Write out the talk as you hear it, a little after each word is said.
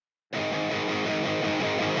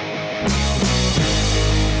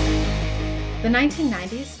The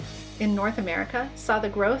 1990s in North America saw the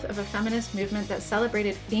growth of a feminist movement that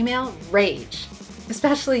celebrated female rage,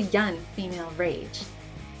 especially young female rage.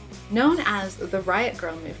 Known as the Riot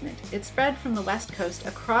Grrrl movement, it spread from the West Coast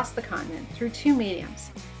across the continent through two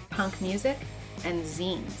mediums, punk music and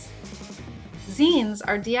zines. Zines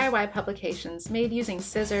are DIY publications made using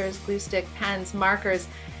scissors, glue stick, pens, markers,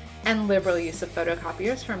 and liberal use of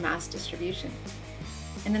photocopiers for mass distribution.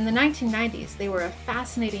 And in the 1990s, they were a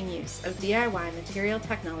fascinating use of DIY material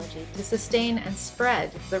technology to sustain and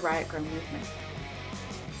spread the Riot Grrrl movement.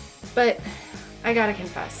 But I gotta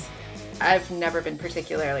confess, I've never been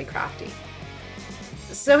particularly crafty.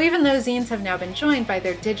 So even though zines have now been joined by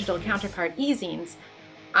their digital counterpart ezines,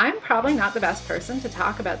 I'm probably not the best person to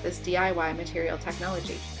talk about this DIY material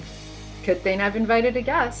technology. Good thing I've invited a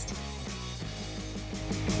guest.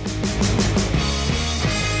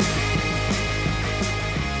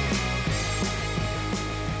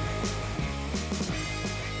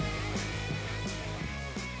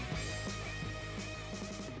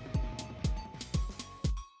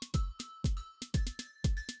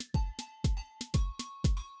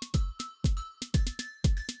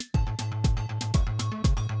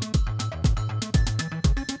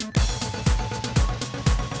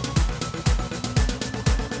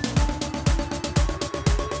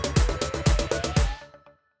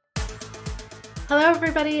 Hello,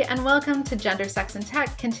 everybody, and welcome to Gender, Sex, and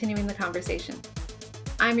Tech, Continuing the Conversation.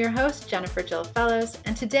 I'm your host, Jennifer Jill Fellows,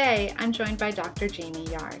 and today I'm joined by Dr. Jaime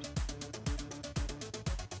Yard.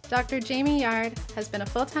 Dr. Jaime Yard has been a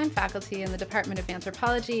full-time faculty in the Department of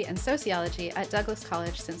Anthropology and Sociology at Douglas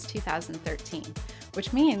College since 2013,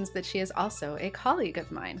 which means that she is also a colleague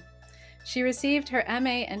of mine. She received her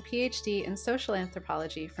MA and PhD in social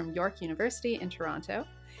anthropology from York University in Toronto,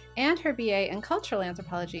 and her BA in cultural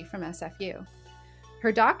anthropology from SFU.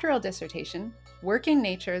 Her doctoral dissertation, Working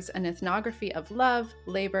Natures, an Ethnography of Love,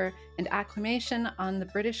 Labor, and Acclimation on the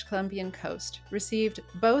British Columbian Coast, received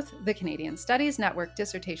both the Canadian Studies Network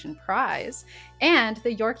Dissertation Prize and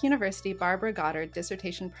the York University Barbara Goddard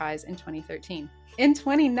Dissertation Prize in 2013. In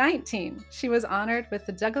 2019, she was honored with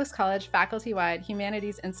the Douglas College Faculty-Wide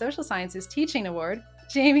Humanities and Social Sciences Teaching Award.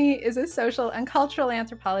 Jaime is a social and cultural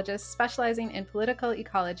anthropologist specializing in political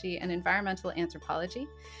ecology and environmental anthropology.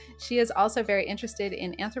 She is also very interested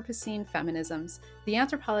in Anthropocene feminisms, the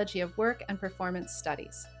anthropology of work and performance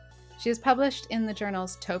studies. She is published in the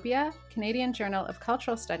journals Topia, Canadian Journal of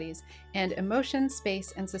Cultural Studies, and Emotion,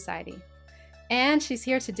 Space, and Society. And she's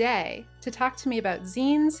here today to talk to me about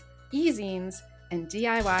zines, ezines, and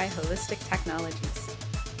DIY holistic technologies.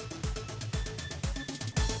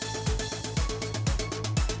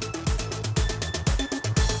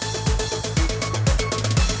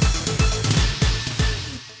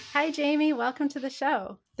 Hi, Jaime. Welcome to the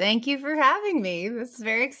show. Thank you for having me. This is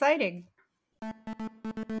very exciting.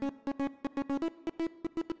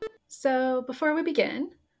 So before we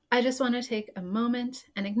begin, I just want to take a moment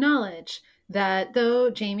and acknowledge that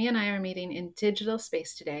though Jaime and I are meeting in digital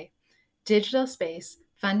space today, digital space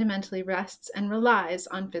fundamentally rests and relies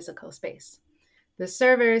on physical space. The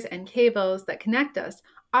servers and cables that connect us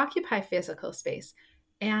occupy physical space,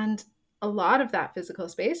 and a lot of that physical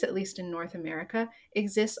space, at least in North America,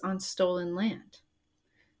 exists on stolen land.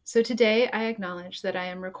 So today I acknowledge that I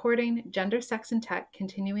am recording Gender, Sex, and Tech,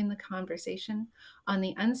 Continuing the Conversation on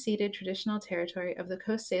the unceded traditional territory of the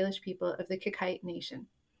Coast Salish people of the Kikite Nation.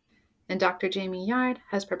 And Dr. Jaime Yard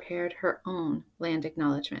has prepared her own land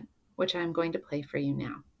acknowledgement, which I'm going to play for you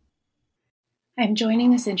now. I'm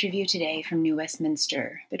joining this interview today from New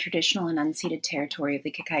Westminster, the traditional and unceded territory of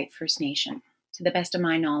the Kikite First Nation. To the best of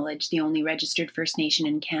my knowledge, the only registered First Nation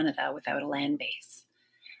in Canada without a land base.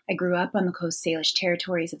 I grew up on the Coast Salish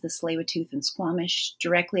territories of the Tsleil-Waututh and Squamish,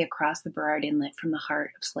 directly across the Burrard Inlet from the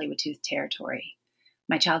heart of Tsleil-Waututh territory.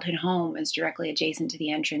 My childhood home is directly adjacent to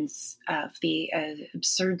the entrance of the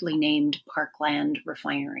absurdly named Parkland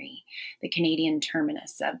Refinery, the Canadian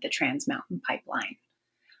terminus of the Trans Mountain Pipeline.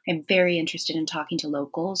 I'm very interested in talking to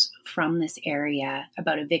locals from this area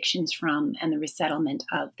about evictions from and the resettlement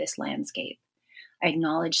of this landscape. I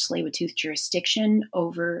acknowledge Tsleil-Waututh jurisdiction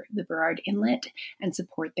over the Burrard Inlet and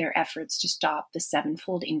support their efforts to stop the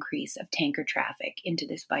sevenfold increase of tanker traffic into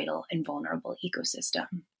this vital and vulnerable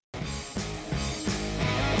ecosystem.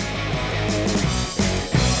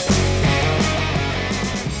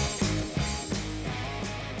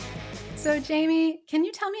 So Jaime, can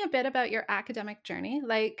you tell me a bit about your academic journey?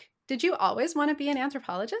 Did you always want to be an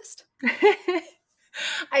anthropologist?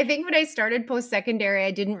 I think when I started post-secondary,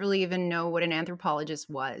 I didn't really even know what an anthropologist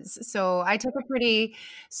was. So I took a pretty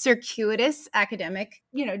circuitous academic,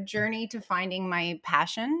 journey to finding my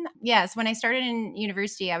passion. Yes, when I started in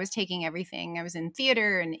university, I was taking everything. I was in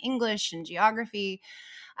theater and English and geography,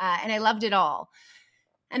 and I loved it all.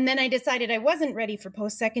 And then I decided I wasn't ready for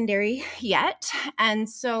post-secondary yet. And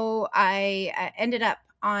so I ended up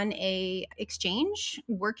on a exchange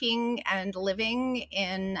working and living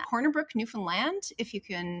in Corner Brook, Newfoundland, if you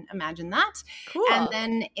can imagine that. Cool. And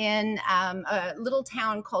then in a little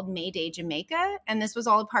town called Mayday, Jamaica. And this was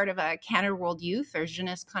all a part of a Canada World Youth or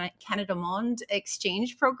Jeunesse Canada Monde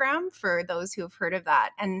exchange program, for those who have heard of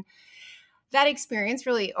that. And that experience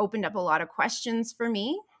really opened up a lot of questions for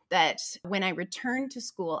me, that when I returned to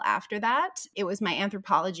school after that, it was my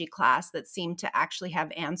anthropology class that seemed to actually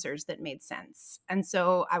have answers that made sense. And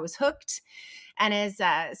so I was hooked. And as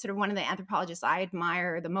sort of one of the anthropologists I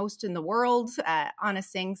admire the most in the world, Anna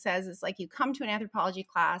Singh, says, it's like you come to an anthropology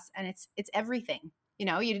class and it's everything.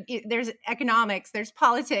 There's economics, there's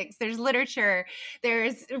politics, there's literature,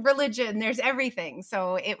 there's religion, there's everything.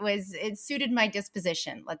 So it suited my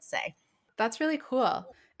disposition, let's say. That's really cool.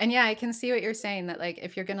 And yeah, I can see what you're saying, that like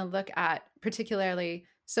if you're going to look at particularly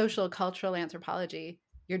social cultural anthropology,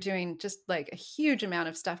 you're doing just like a huge amount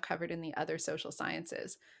of stuff covered in the other social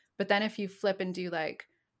sciences. But then if you flip and do like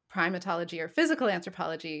primatology or physical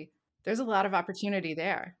anthropology, there's a lot of opportunity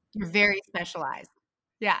there. You're very specialized.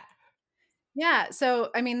 Yeah. Yeah. So,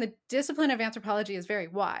 I mean, the discipline of anthropology is very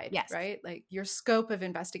wide, yes. right? Like your scope of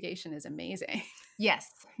investigation is amazing.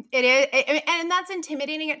 Yes, it is. And that's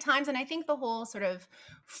intimidating at times. And I think the whole sort of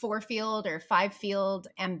 4-field or 5-field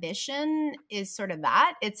ambition is sort of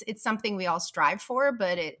that. It's something we all strive for,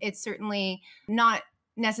 but it's certainly not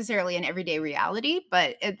necessarily an everyday reality.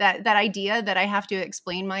 But that idea that I have to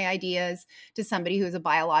explain my ideas to somebody who is a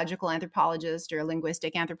biological anthropologist or a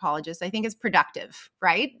linguistic anthropologist, I think is productive,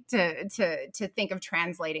 right? To think of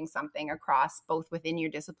translating something across both within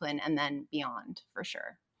your discipline and then beyond, for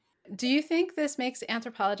sure. Do you think this makes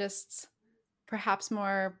anthropologists perhaps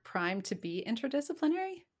more primed to be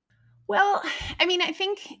interdisciplinary? Well, I mean, I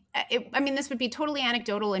think, this would be totally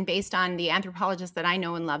anecdotal and based on the anthropologists that I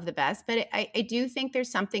know and love the best, but I do think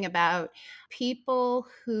there's something about people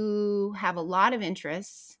who have a lot of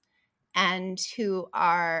interests and who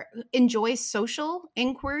enjoy social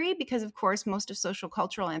inquiry, because of course, most of social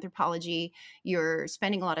cultural anthropology, you're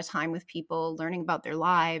spending a lot of time with people, learning about their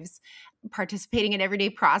lives, participating in everyday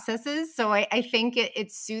processes. So I think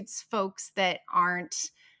it suits folks that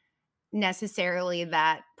aren't necessarily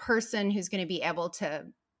that person who's going to be able to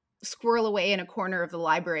squirrel away in a corner of the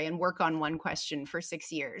library and work on one question for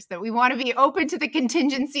 6 years, that we want to be open to the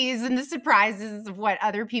contingencies and the surprises of what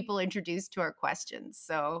other people introduce to our questions.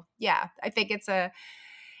 So yeah, I think it's a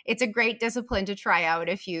great discipline to try out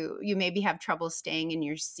if you maybe have trouble staying in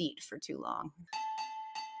your seat for too long.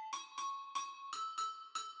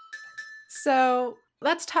 So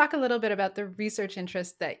let's talk a little bit about the research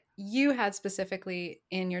interest that you had specifically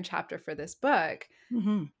in your chapter for this book.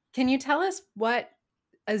 Mm-hmm. Can you tell us what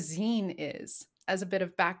a zine is, as a bit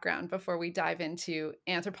of background before we dive into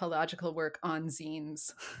anthropological work on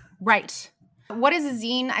zines? Right. What is a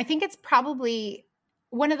zine? I think it's probably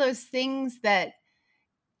one of those things that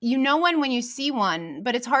when you see one,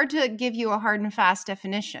 but it's hard to give you a hard and fast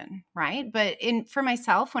definition, right? But for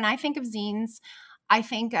myself, when I think of zines, I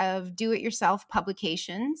think of do-it-yourself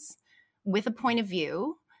publications with a point of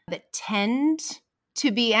view that tend to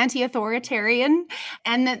be anti-authoritarian,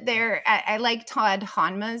 and that I like Todd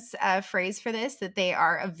Hanma's phrase for this, that they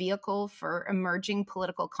are a vehicle for emerging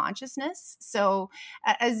political consciousness. So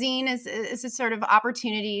a zine is a sort of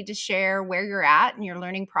opportunity to share where you're at in your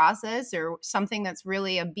learning process, or something that's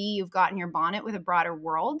really a bee you've got in your bonnet with a broader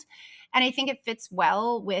world. And I think it fits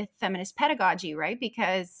well with feminist pedagogy, right?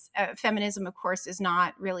 Because feminism, of course, is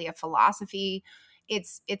not really a philosophy.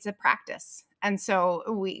 It's a practice. And so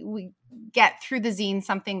we get through the zine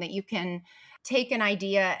something that you can take an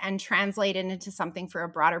idea and translate it into something for a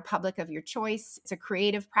broader public of your choice. It's a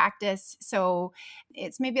creative practice. So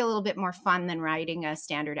it's maybe a little bit more fun than writing a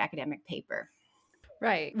standard academic paper.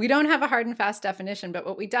 Right. We don't have a hard and fast definition, but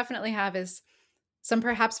what we definitely have is some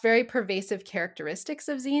perhaps very pervasive characteristics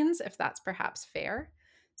of zines, if that's perhaps fair.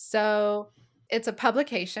 So it's a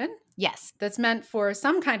publication. Yes. That's meant for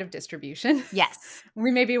some kind of distribution. Yes.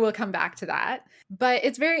 Maybe we'll come back to that. But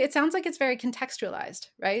it sounds like it's very contextualized,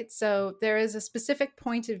 right? So there is a specific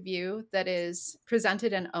point of view that is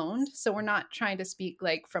presented and owned. So we're not trying to speak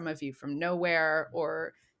like from a view from nowhere,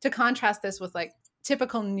 or to contrast this with like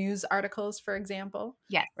typical news articles, for example.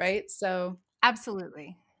 Yes. Right? So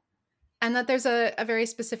absolutely. And that there's a very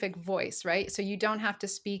specific voice, right? So you don't have to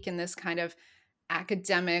speak in this kind of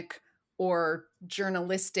academic or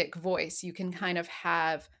journalistic voice. You can kind of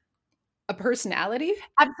have a personality.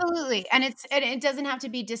 Absolutely. And it doesn't have to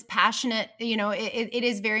be dispassionate. It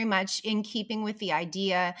is very much in keeping with the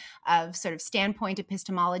idea of sort of standpoint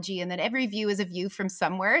epistemology, and that every view is a view from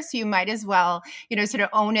somewhere. So you might as well, sort of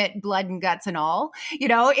own it, blood and guts and all,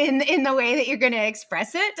 in the way that you're going to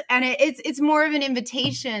express it. And it's more of an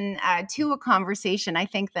invitation to a conversation, I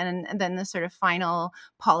think, than the sort of final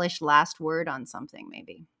polished last word on something,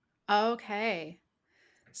 maybe. Okay.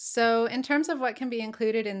 So in terms of what can be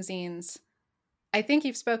included in zines, I think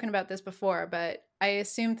you've spoken about this before, but I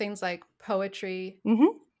assume things like poetry,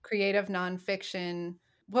 creative nonfiction.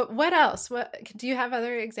 What else? What do you have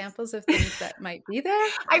other examples of things that might be there?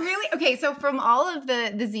 Okay. So from all of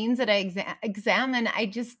the zines that I examine,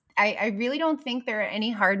 I really don't think there are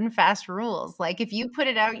any hard and fast rules. Like if you put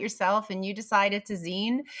it out yourself and you decide it's a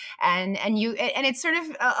zine, and it's sort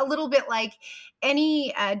of a little bit like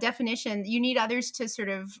any definition, you need others to sort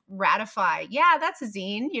of ratify. Yeah, that's a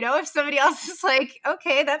zine. If somebody else is like,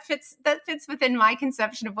 okay, that fits within my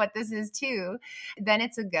conception of what this is too, then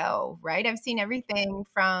it's a go, right? I've seen everything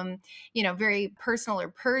from, very personal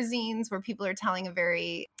or perzines where people are telling a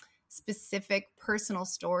very specific personal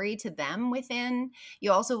story to them within.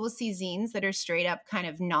 You also will see zines that are straight up kind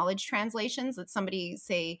of knowledge translations, that somebody,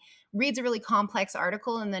 say, reads a really complex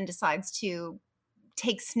article and then decides to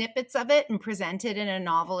take snippets of it and present it in a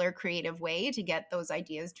novel or creative way to get those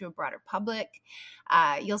ideas to a broader public.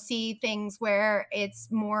 You'll see things where it's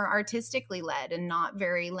more artistically led and not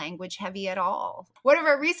very language heavy at all. One of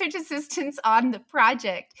our research assistants on the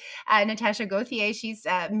project, Natasha Gauthier, she's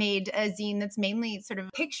made a zine that's mainly sort of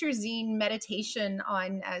picture zine meditation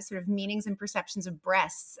on sort of meanings and perceptions of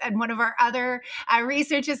breasts. And one of our other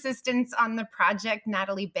research assistants on the project,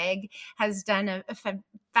 Natalie Begg, has done a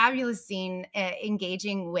fabulous zine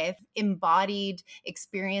engaging with embodied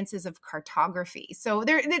experiences of cartography. So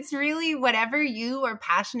it's really whatever you are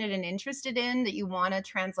passionate and interested in that you want to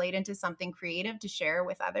translate into something creative to share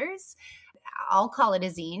with others. I'll call it a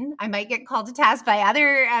zine. I might get called to task by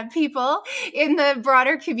other people in the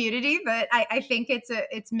broader community, but I think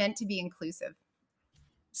it's meant to be inclusive.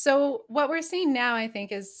 So what we're seeing now, I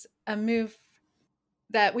think, is a move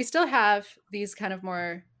that we still have these kind of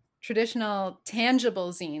more traditional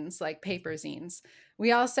tangible zines like paper zines.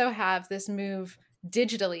 We also have this move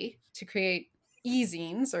digitally to create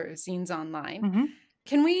ezines or zines online.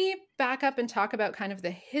 Can we back up and talk about kind of the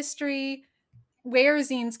history, where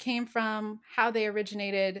zines came from, how they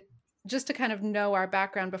originated, just to kind of know our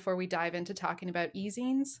background before we dive into talking about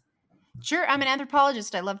ezines? Sure. I'm an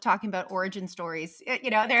anthropologist. I love talking about origin stories.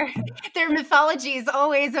 Their mythology is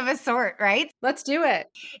always of a sort, right? Let's do it.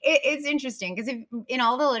 It's interesting because in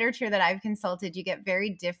all the literature that I've consulted, you get very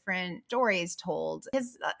different stories told.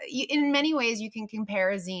 Because in many ways, you can compare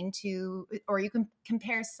a zine to, or you can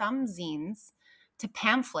compare some zines to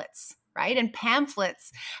pamphlets. Right. And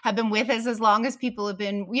pamphlets have been with us as long as people have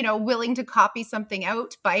been, willing to copy something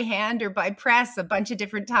out by hand or by press a bunch of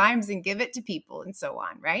different times and give it to people and so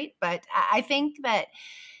on. Right. But I think that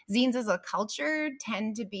zines as a culture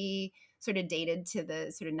tend to be sort of dated to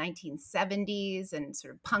the sort of 1970s, and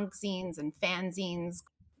sort of punk zines and fanzines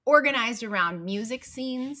organized around music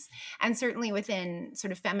scenes. And certainly within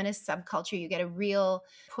sort of feminist subculture, you get a real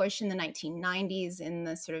push in the 1990s in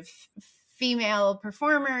the sort of female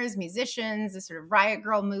performers, musicians, the sort of riot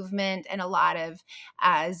girl movement, and a lot of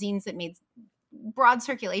zines that made broad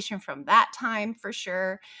circulation from that time for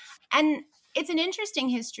sure. And it's an interesting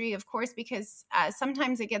history, of course, because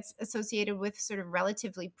sometimes it gets associated with sort of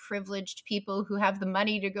relatively privileged people who have the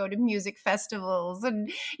money to go to music festivals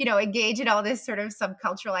and, engage in all this sort of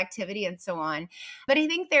subcultural activity and so on. But I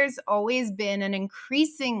think there's always been, and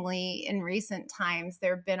increasingly in recent times,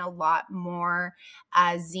 there have been a lot more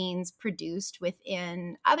zines produced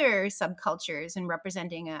within other subcultures and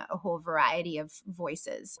representing a whole variety of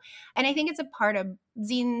voices. And I think it's a part of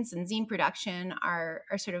zines, and zine production are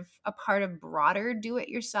sort of a part of broader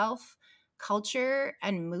do-it-yourself culture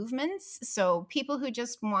and movements. So people who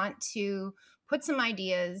just want to put some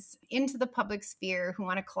ideas into the public sphere, who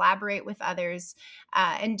want to collaborate with others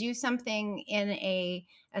and do something in a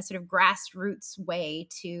sort of grassroots way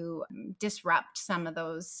to disrupt some of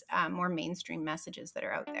those more mainstream messages that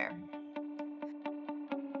are out there.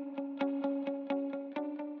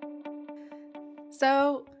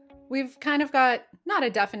 So we've kind of got not a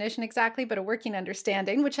definition exactly, but a working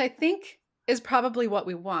understanding, which I think is probably what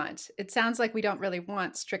we want. It sounds like we don't really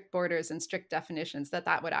want strict borders and strict definitions,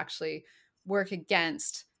 that would actually work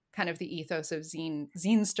against kind of the ethos of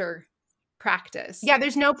zinester practice. Yeah,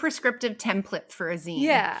 there's no prescriptive template for a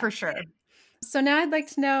zine, for sure. So now I'd like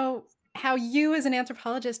to know how you as an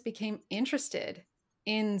anthropologist became interested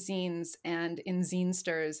in zines and in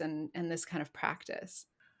zinesters and this kind of practice.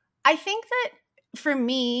 I think that for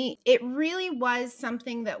me, it really was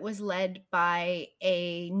something that was led by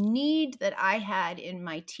a need that I had in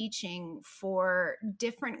my teaching for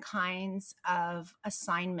different kinds of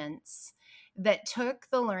assignments that took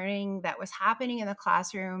the learning that was happening in the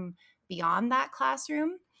classroom beyond that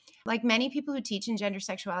classroom. Like many people who teach in gender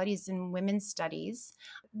sexualities and women's studies,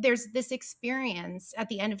 there's this experience at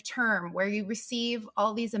the end of term where you receive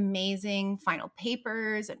all these amazing final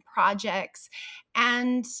papers and projects.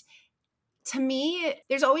 And to me,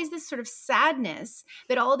 there's always this sort of sadness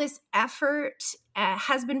that all this effort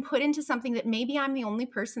has been put into something that maybe I'm the only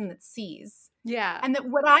person that sees. Yeah. And that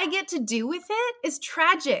what I get to do with it is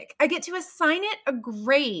tragic. I get to assign it a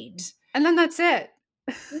grade. And then that's it.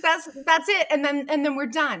 That's it, and then we're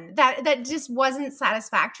done. That just wasn't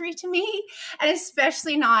satisfactory to me, and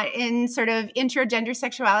especially not in sort of intro gender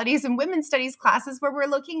sexualities and women's studies classes where we're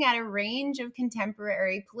looking at a range of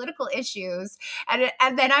contemporary political issues, and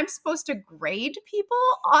then I'm supposed to grade people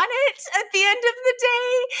on it at the end of the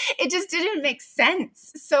day. It just didn't make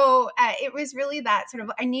sense. So it was really that sort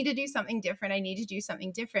of, I need to do something different.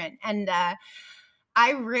 And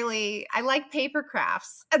I like paper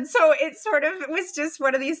crafts. And so it was just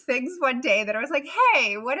one of these things one day that I was like,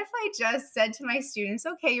 hey, what if I just said to my students,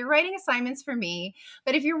 okay, you're writing assignments for me,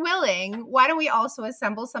 but if you're willing, why don't we also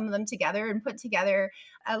assemble some of them together and put together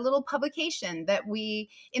a little publication that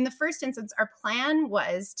in the first instance, our plan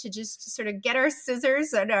was to just sort of get our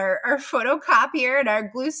scissors and our photocopier and our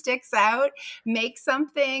glue sticks out, make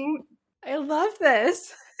something. I love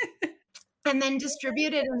this. And then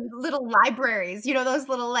distribute it in little libraries, those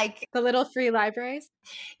little the little free libraries,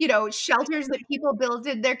 shelters that people build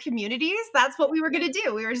in their communities. That's what we were going to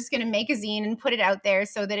do. We were just going to make a zine and put it out there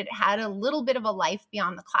so that it had a little bit of a life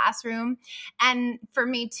beyond the classroom. And for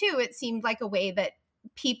me too, it seemed like a way that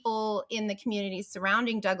people in the communities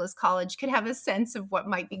surrounding Douglas College could have a sense of what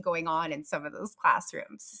might be going on in some of those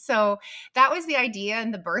classrooms. So that was the idea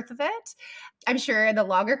and the birth of it. I'm sure in the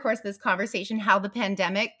longer course of this conversation, how the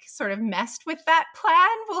pandemic sort of messed with that plan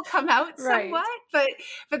will come out somewhat. But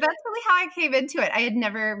that's really how I came into it. I had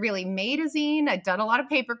never really made a zine. I'd done a lot of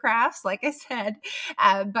paper crafts, like I said,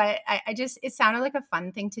 but it sounded like a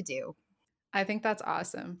fun thing to do. I think that's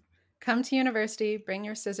awesome. Come to university, bring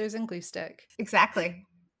your scissors and glue stick. Exactly.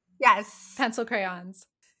 Yes. Pencil crayons.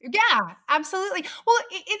 Yeah, absolutely. Well,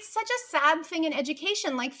 it's such a sad thing in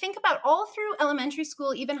education. Like, think about all through elementary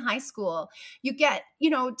school, even high school, you get,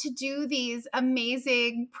 to do these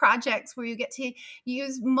amazing projects where you get to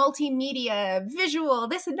use multimedia, visual,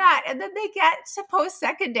 this and that. And then they get to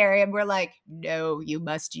post-secondary and we're like, no, you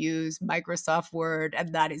must use Microsoft Word.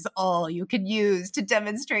 And that is all you can use to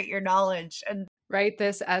demonstrate your knowledge. And write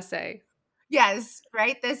this essay. Yes,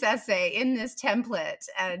 write this essay in this template.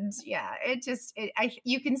 And yeah,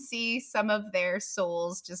 you can see some of their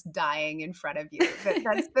souls just dying in front of you.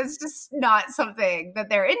 That's just not something that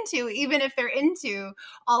they're into, even if they're into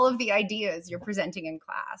all of the ideas you're presenting in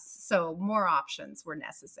class. So more options were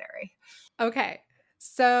necessary. Okay.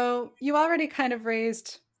 So you already kind of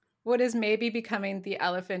raised what is maybe becoming the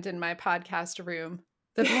elephant in my podcast room,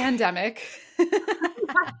 the pandemic.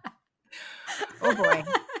 Oh boy.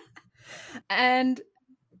 And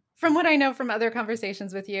from what I know from other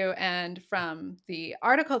conversations with you and from the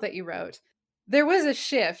article that you wrote, there was a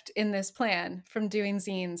shift in this plan from doing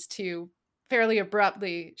zines to fairly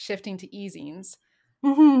abruptly shifting to ezines.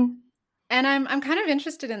 Mm-hmm. And I'm kind of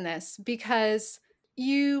interested in this because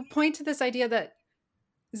you point to this idea that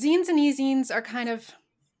zines and ezines are kind of,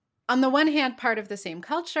 on the one hand, part of the same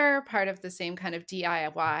culture, part of the same kind of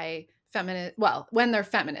DIY feminist, well, when they're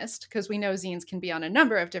feminist, because we know zines can be on a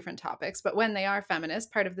number of different topics, but when they are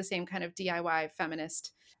feminist, part of the same kind of DIY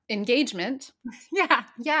feminist engagement.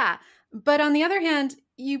 Yeah. But on the other hand,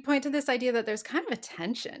 you point to this idea that there's kind of a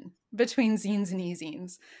tension between zines and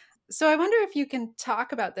ezines. So I wonder if you can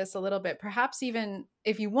talk about this a little bit, perhaps even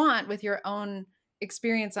if you want, with your own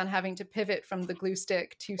experience on having to pivot from the glue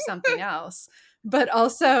stick to something else, but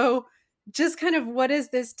also just kind of what is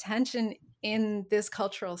this tension in this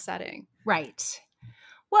cultural setting? Right.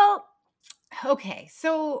 Well, okay.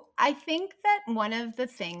 So I think that one of the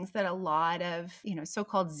things that a lot of,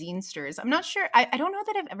 so-called zinesters, I'm not sure, I don't know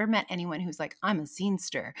that I've ever met anyone who's like, I'm a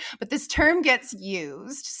zinester, but this term gets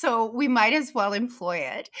used. So we might as well employ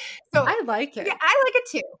it. So I like it. Yeah, I like it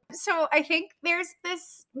too. So I think there's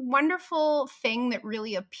this wonderful thing that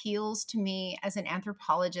really appeals to me as an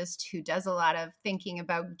anthropologist who does a lot of thinking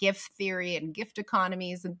about gift theory and gift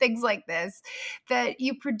economies and things like this, that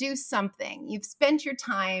you produce something, you've spent your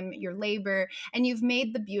time, your labor, and you've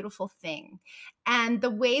made the beautiful thing. And the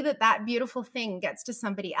way that that beautiful thing gets to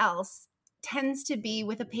somebody else tends to be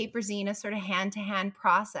with a paper zine, a sort of hand-to-hand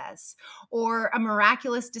process, or a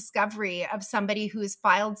miraculous discovery of somebody who has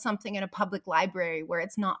filed something in a public library where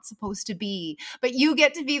it's not supposed to be, but you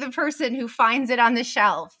get to be the person who finds it on the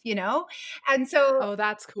shelf, you know? And so, Oh,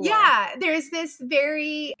 that's cool. yeah, there's this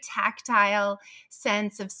very tactile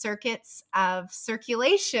sense of circuits of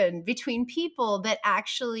circulation between people that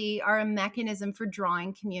actually are a mechanism for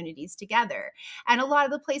drawing communities together. And a lot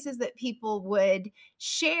of the places that people would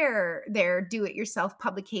share their do-it-yourself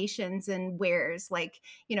publications and wares, like,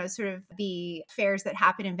 you know, sort of the fairs that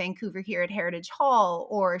happen in Vancouver here at Heritage Hall,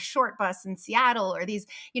 or Short Bus in Seattle, or these,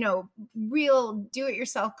 you know, real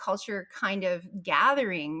do-it-yourself culture kind of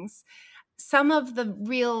gatherings, some of the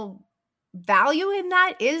real value in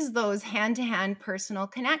that is those hand-to-hand personal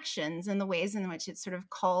connections and the ways in which it sort of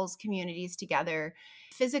calls communities together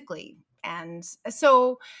physically. And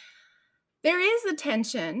so there is a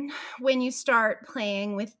tension when you start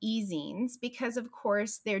playing with ezines because, of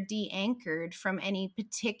course, they're de-anchored from any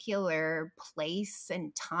particular place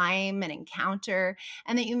and time and encounter,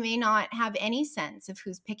 and that you may not have any sense of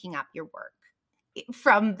who's picking up your work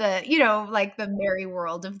from the, you know, like the merry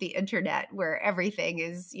world of the internet where everything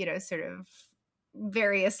is, you know, sort of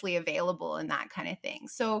variously available and that kind of thing.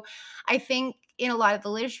 So I think in a lot of the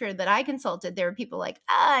literature that I consulted, there were people like,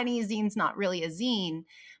 an ezine's not really a zine.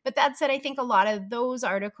 But that said, I think a lot of those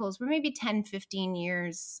articles were maybe 10, 15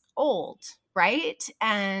 years old, right?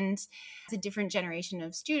 And it's a different generation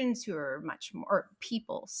of students who are much more, or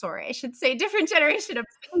people, sorry, I should say different generation of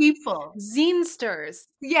people. Zinesters.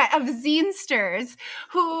 Yeah, of zinesters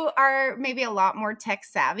who are maybe a lot more tech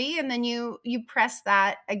savvy. And then you press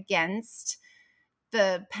that against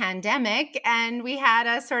the pandemic, and we had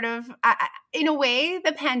a sort of, in a way,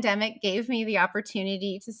 the pandemic gave me the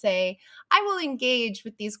opportunity to say, I will engage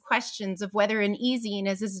with these questions of whether an ezine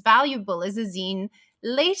is as valuable as a zine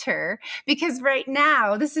later, because right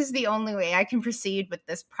now, this is the only way I can proceed with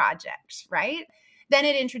this project, right? Then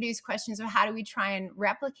it introduced questions of how do we try and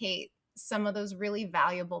replicate some of those really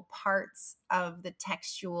valuable parts of the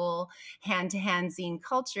textual hand-to-hand zine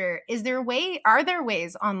culture. Are there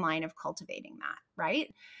ways online of cultivating that,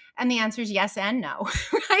 right? And the answer is yes and no.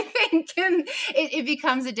 I think and it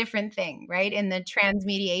becomes a different thing, right? In the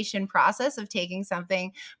transmediation process of taking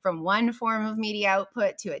something from one form of media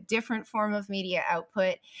output to a different form of media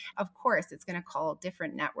output, of course, it's going to call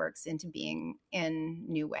different networks into being in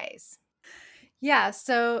new ways. Yeah,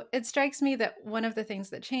 so it strikes me that one of the things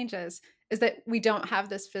that changes is that we don't have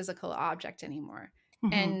this physical object anymore.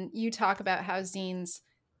 Mm-hmm. And you talk about how zines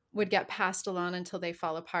would get passed along until they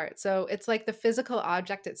fall apart. So it's like the physical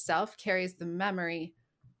object itself carries the memory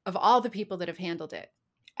of all the people that have handled it.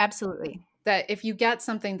 Absolutely. That if you get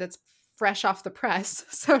something that's fresh off the press,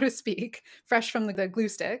 so to speak, fresh from the glue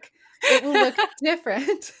stick, it will look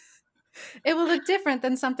different. It will look different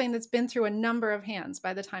than something that's been through a number of hands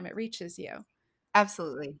by the time it reaches you.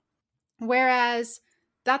 Absolutely. Whereas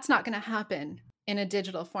that's not going to happen in a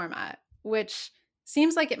digital format, which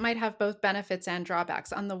seems like it might have both benefits and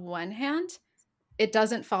drawbacks. On the one hand, it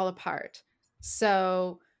doesn't fall apart.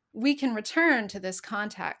 So we can return to this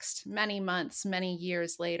context many months, many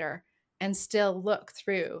years later, and still look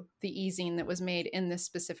through the ezine that was made in this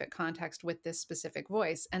specific context with this specific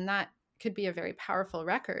voice. And that could be a very powerful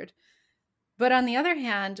record. But on the other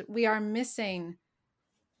hand, we are missing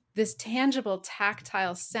this tangible,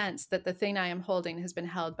 tactile sense that the thing I am holding has been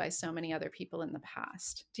held by so many other people in the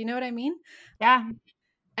past. Do you know what I mean? Yeah.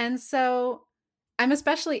 And so I'm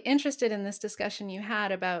especially interested in this discussion you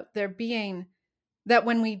had about there being that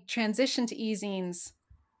when we transition to ezines,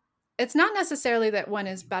 it's not necessarily that one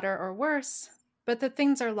is better or worse, but that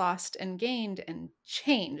things are lost and gained and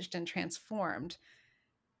changed and transformed.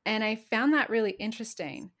 And I found that really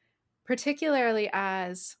interesting, particularly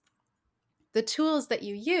as the tools that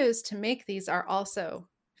you use to make these are also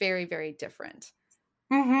very, very different.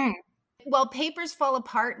 Mm-hmm. Well, papers fall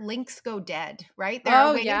apart, links go dead, right? There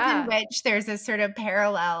are ways in which there's a sort of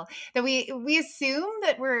parallel that we assume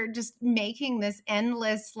that we're just making this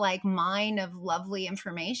endless like mine of lovely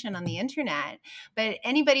information on the internet. But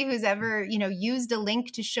anybody who's ever, used a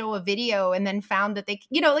link to show a video and then found that they,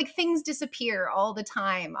 like things disappear all the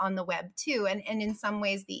time on the web too. And in some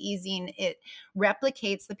ways the ezine, it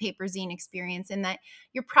replicates the paper zine experience in that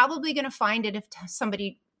you're probably going to find it if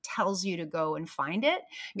somebody tells you to go and find it.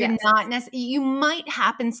 You're Yes. not you might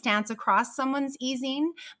happenstance across someone's ezine,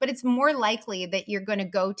 but it's more likely that you're going to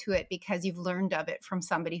go to it because you've learned of it from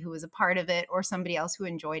somebody who was a part of it or somebody else who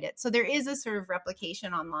enjoyed it. So there is a sort of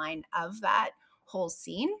replication online of that whole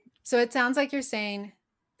scene. So it sounds like you're saying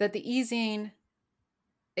that the ezine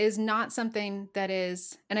is not something that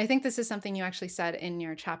is, and I think this is something you actually said in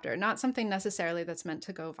your chapter, not something necessarily that's meant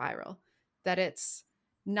to go viral, that it's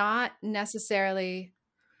not necessarily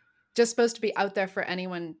just supposed to be out there for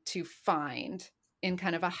anyone to find in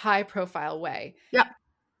kind of a high profile way. Yep.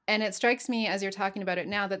 And it strikes me as you're talking about it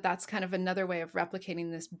now that that's kind of another way of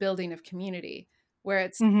replicating this building of community, where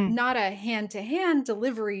it's not a hand-to-hand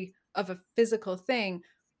delivery of a physical thing,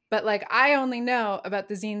 but like, I only know about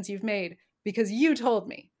the zines you've made because you told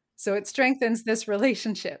me. So it strengthens this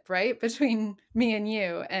relationship, right, between me and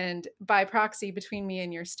you, and by proxy between me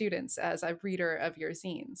and your students as a reader of your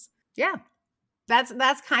zines. Yeah.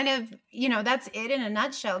 That's kind of, that's it in a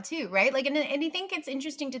nutshell too, right? Like, and I think it's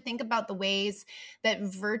interesting to think about the ways that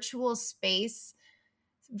virtual spaces,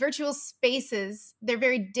 they're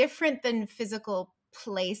very different than physical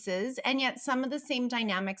places, and yet some of the same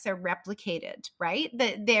dynamics are replicated, right?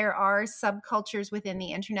 That there are subcultures within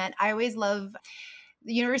the internet. I always love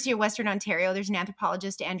the University of Western Ontario. There's an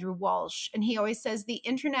anthropologist, Andrew Walsh, and he always says the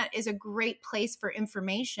internet is a great place for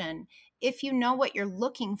information if you know what you're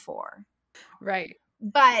looking for. Right.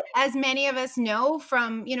 But as many of us know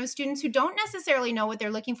from, students who don't necessarily know what they're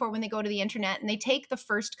looking for when they go to the internet and they take the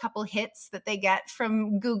first couple hits that they get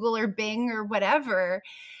from Google or Bing or whatever,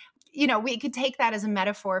 we could take that as a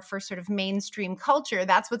metaphor for sort of mainstream culture.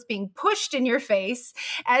 That's what's being pushed in your face.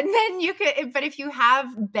 And then but if you have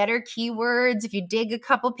better keywords, if you dig a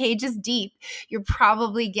couple pages deep, you're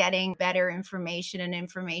probably getting better information and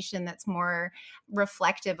information that's more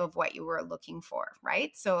reflective of what you were looking for,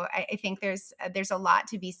 right? So I think there's a lot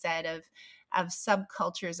to be said of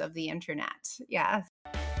subcultures of the internet. Yeah.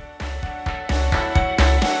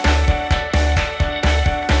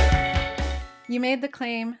 You made the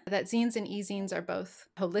claim that zines and ezines are both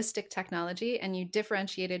holistic technology, and you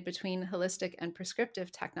differentiated between holistic and prescriptive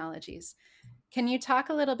technologies. Can you talk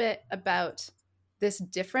a little bit about this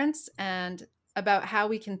difference and about how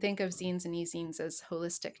we can think of zines and ezines as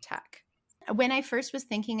holistic tech? When I first was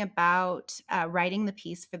thinking about writing the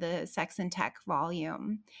piece for the Sex and Tech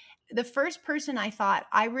volume, the first person I thought,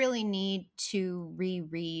 I really need to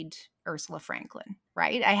reread Ursula Franklin,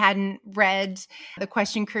 right? I hadn't read The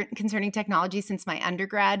Question Concerning Technology since my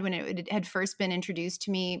undergrad, when it had first been introduced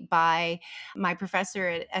to me by my professor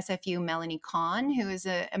at SFU, Melanie Kahn, who is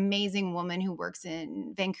an amazing woman who works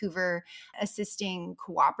in Vancouver assisting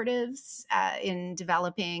cooperatives in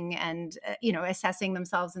developing and, assessing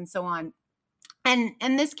themselves and so on.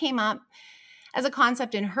 And this came up as a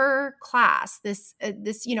concept in her class, this,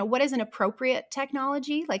 what is an appropriate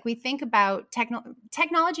technology? Like, we think about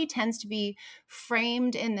technology tends to be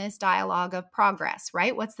framed in this dialogue of progress,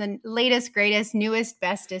 right? What's the latest, greatest, newest,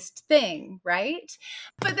 bestest thing, right?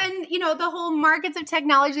 But then, the whole markets of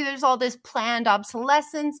technology, there's all this planned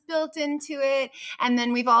obsolescence built into it. And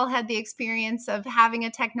then we've all had the experience of having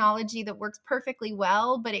a technology that works perfectly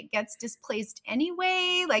well, but it gets displaced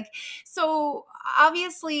anyway. Like, so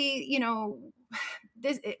obviously,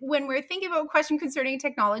 when we're thinking about a question concerning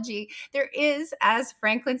technology, there is, as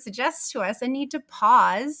Franklin suggests to us, a need to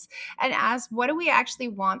pause and ask, what do we actually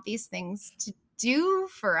want these things to do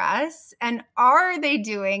for us? And are they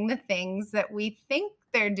doing the things that we think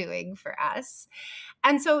they're doing for us?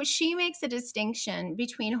 And so she makes a distinction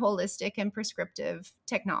between holistic and prescriptive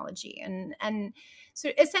technology, and so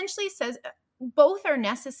essentially says both are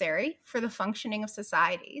necessary for the functioning of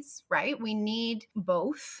societies, right? We need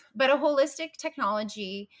both. But a holistic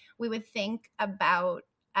technology, we would think about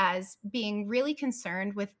as being really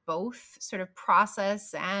concerned with both sort of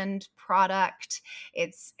process and product.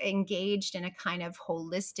 It's engaged in a kind of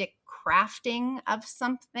holistic crafting of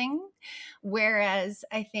something. Whereas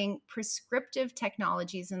I think prescriptive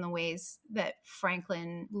technologies, in the ways that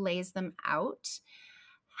Franklin lays them out,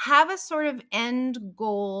 have a sort of end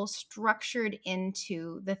goal structured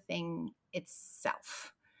into the thing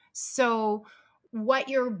itself. So what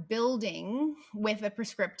you're building with a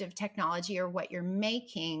prescriptive technology, or what you're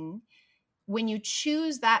making, when you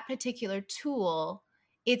choose that particular tool,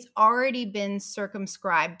 it's already been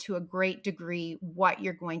circumscribed to a great degree what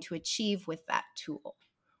you're going to achieve with that tool,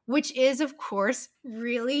 which is, of course,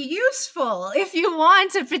 really useful if you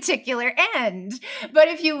want a particular end. But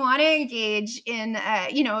if you want to engage in,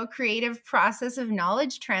 a creative process of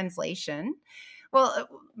knowledge translation, well,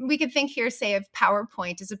 we could think here, say, of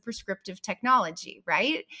PowerPoint as a prescriptive technology,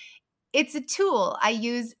 right? It's a tool I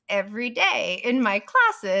use every day in my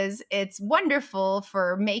classes. It's wonderful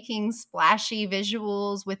for making splashy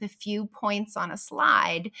visuals with a few points on a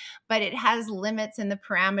slide, but it has limits in the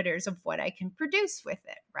parameters of what I can produce with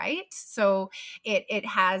it, right? So it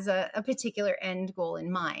has a particular end goal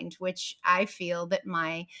in mind, which I feel that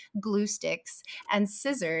my glue sticks and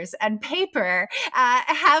scissors and paper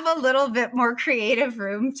have a little bit more creative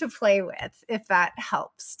room to play with, if that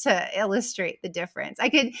helps to illustrate the difference. I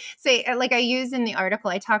could say, like I use in the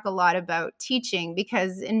article, I talk a lot about teaching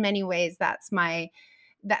because in many ways that's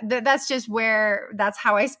that's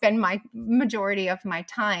how I spend my majority of my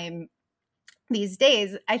time these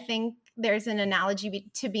days. I think there's an analogy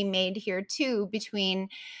to be made here too between,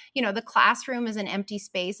 the classroom as an empty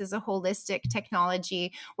space, as a holistic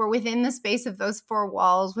technology, where within the space of those four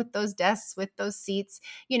walls, with those desks, with those seats,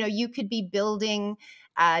 you could be building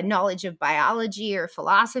knowledge of biology or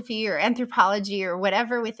philosophy or anthropology or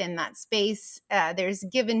whatever within that space. There's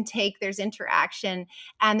give and take, there's interaction,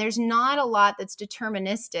 and there's not a lot that's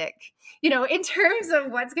deterministic, in terms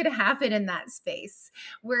of what's going to happen in that space.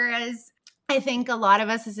 Whereas I think a lot of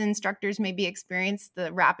us as instructors maybe experienced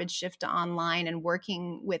the rapid shift to online and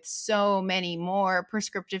working with so many more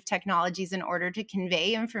prescriptive technologies in order to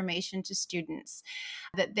convey information to students,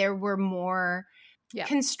 that there were more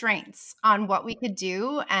constraints on what we could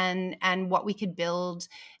do and what we could build.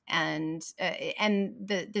 And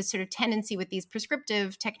the sort of tendency with these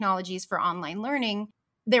prescriptive technologies for online learning,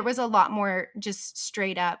 there was a lot more just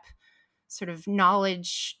straight up sort of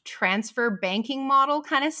knowledge transfer banking model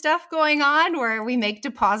kind of stuff going on, where we make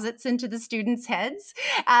deposits into the students' heads,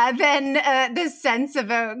 than this sense of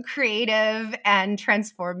a creative and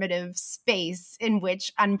transformative space in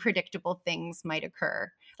which unpredictable things might occur.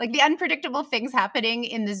 Like the unpredictable things happening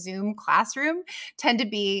in the Zoom classroom tend to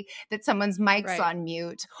be that someone's mic's on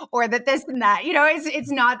mute, or that this and that, it's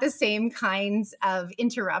not the same kinds of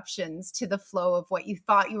interruptions to the flow of what you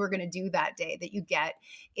thought you were going to do that day that you get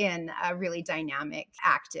in a really dynamic,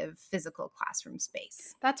 active, physical classroom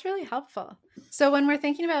space. That's really helpful. So when we're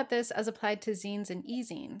thinking about this as applied to zines and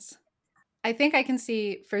ezines, I think I can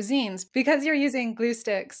see for zines, because you're using glue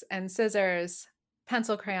sticks and scissors,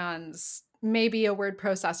 pencil crayons, maybe a word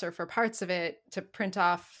processor for parts of it to print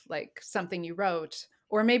off like something you wrote,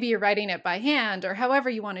 or maybe you're writing it by hand, or however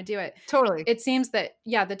you want to do it. Totally. It seems that,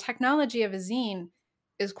 the technology of a zine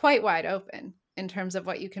is quite wide open in terms of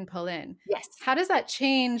what you can pull in. Yes. How does that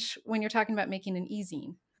change when you're talking about making an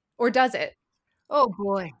ezine? Or does it? Oh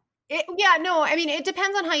boy. It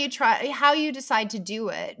depends on how you decide to do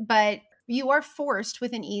it, but you are forced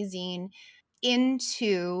with an ezine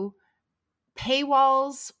into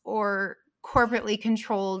paywalls or corporately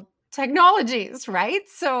controlled technologies, right?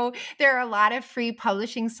 So there are a lot of free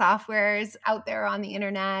publishing softwares out there on the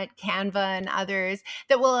internet, Canva and others,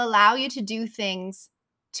 that will allow you to do things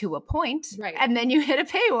to a point, right, and then you hit a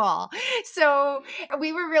paywall. So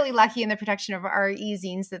we were really lucky in the production of our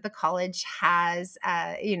ezines that the college has,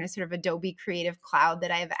 sort of Adobe Creative Cloud that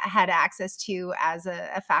I've had access to as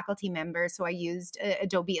a faculty member. So I used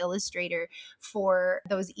Adobe Illustrator for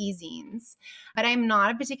those ezines. But I'm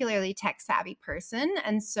not a particularly tech savvy person.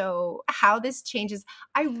 And so how this changes,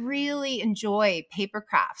 I really enjoy paper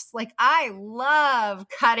crafts. Like I love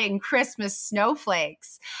cutting Christmas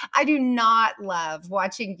snowflakes. I do not love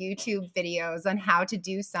watching YouTube videos on how to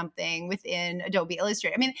do something within Adobe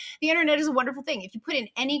Illustrator. I mean, the internet is a wonderful thing. If you put in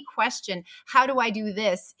any question, how do I do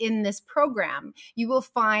this in this program, you will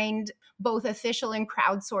find both official and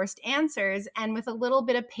crowdsourced answers. And with a little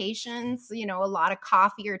bit of patience, a lot of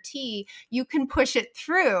coffee or tea, you can push it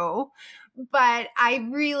through. But I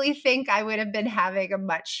really think I would have been having a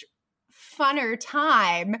much funner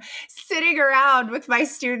time sitting around with my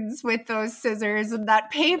students with those scissors and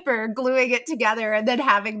that paper, gluing it together, and then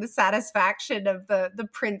having the satisfaction of the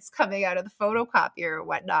prints coming out of the photocopier or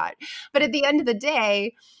whatnot. But at the end of the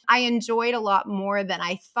day, I enjoyed a lot more than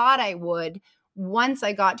I thought I would once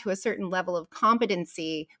I got to a certain level of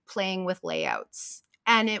competency playing with layouts.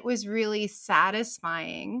 And it was really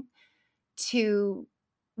satisfying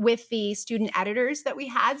with the student editors that we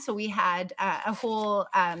had. So we had a whole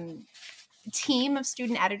team of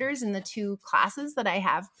student editors in the two classes that I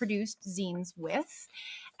have produced zines with.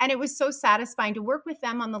 And it was so satisfying to work with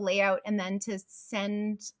them on the layout and then to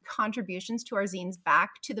send contributions to our zines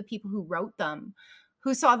back to the people who wrote them,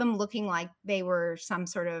 who saw them looking like they were some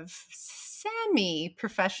sort of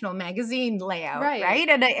semi-professional magazine layout, right?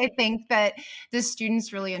 And I think that the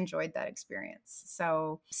students really enjoyed that experience.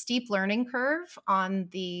 So steep learning curve on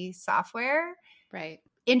the software,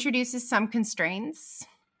 introduces some constraints,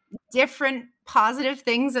 different positive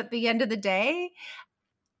things at the end of the day.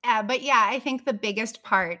 But I think the biggest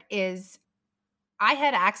part is I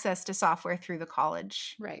had access to software through the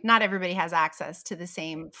college. Right. Not everybody has access to the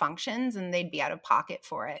same functions, and they'd be out of pocket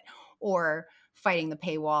for it or fighting the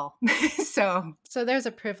paywall. So there's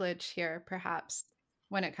a privilege here, perhaps,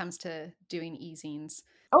 when it comes to doing ezines.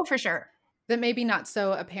 Oh, for sure. That may be not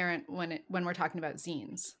so apparent when we're talking about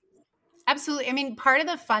zines. Absolutely. I mean, part of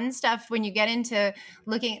the fun stuff when you get into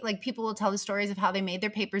looking, like people will tell the stories of how they made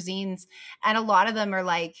their paper zines, and a lot of them are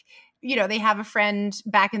like, they have a friend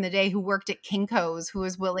back in the day who worked at Kinko's who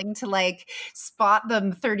was willing to like spot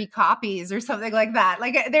them 30 copies or something like that.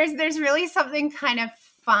 Like there's really something kind of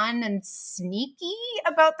fun and sneaky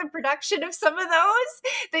about the production of some of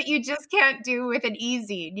those that you just can't do with an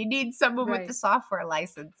ezine. You need someone with the software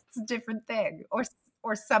license. It's a different thing.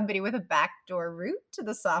 Or somebody with a backdoor route to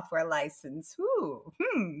the software license.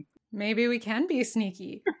 Maybe we can be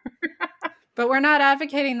sneaky. But we're not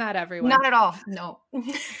advocating that, everyone. Not at all. No.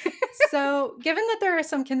 So, given that there are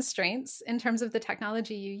some constraints in terms of the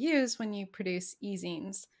technology you use when you produce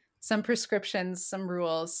ezines, some prescriptions, some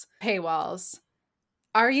rules, paywalls,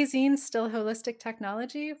 are ezines still holistic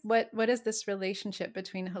technology? What is this relationship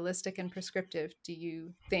between holistic and prescriptive, do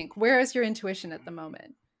you think? Where is your intuition at the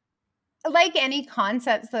moment? Like any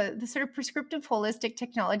concepts, the sort of prescriptive holistic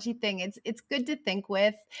technology thing, it's good to think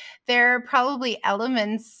with. There are probably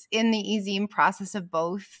elements in the ezine process of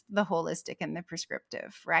both the holistic and the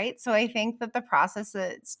prescriptive, right? So I think that the process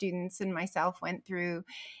that students and myself went through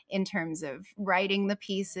in terms of writing the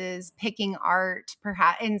pieces, picking art,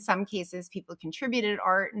 perhaps in some cases people contributed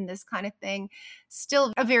art and this kind of thing,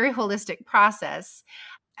 still a very holistic process.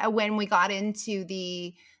 When we got into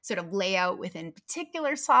the sort of layout within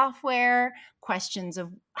particular software, questions of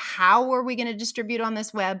how are we going to distribute on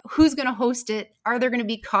this web, who's going to host it, are there going to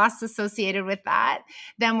be costs associated with that,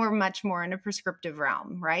 then we're much more in a prescriptive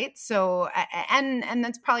realm, right? So, and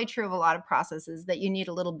that's probably true of a lot of processes, that you need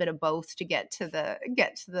a little bit of both to get to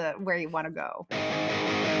the where you want to go.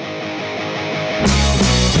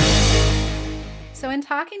 So in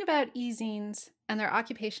talking about ezines and their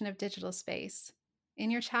occupation of digital space, in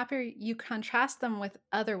your chapter, you contrast them with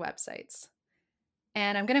other websites.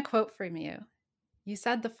 And I'm going to quote from you. You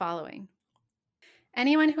said the following: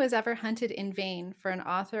 "Anyone who has ever hunted in vain for an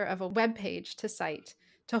author of a web page to cite,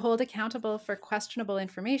 to hold accountable for questionable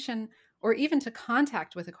information, or even to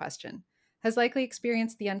contact with a question, has likely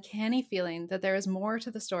experienced the uncanny feeling that there is more to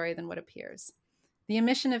the story than what appears. The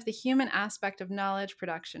omission of the human aspect of knowledge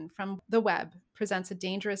production from the web presents a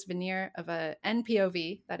dangerous veneer of a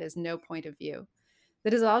NPOV, that is, no point of view,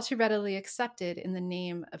 that is all too readily accepted in the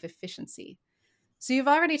name of efficiency." So you've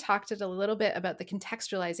already talked a little bit about the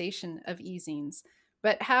contextualization of ezines,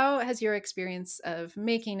 but how has your experience of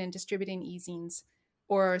making and distributing ezines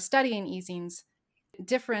or studying ezines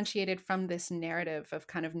differentiated from this narrative of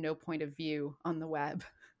kind of no point of view on the web?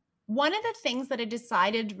 One of the things that I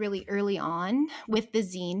decided really early on with the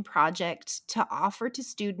zine project to offer to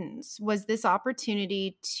students was this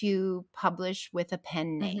opportunity to publish with a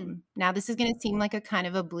pen name. Mm-hmm. Now, this is going to seem like a kind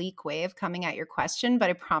of a bleak way of coming at your question, but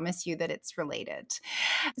I promise you that it's related.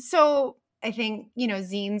 So I think,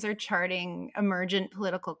 zines are charting emergent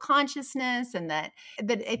political consciousness, and that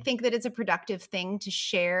I think that it's a productive thing to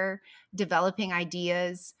share developing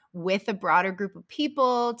ideas with a broader group of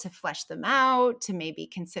people, to flesh them out, to maybe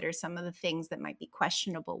consider some of the things that might be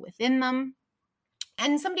questionable within them.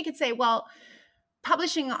 And somebody could say, well,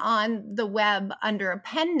 publishing on the web under a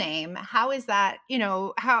pen name, how is that,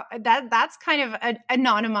 how that's kind of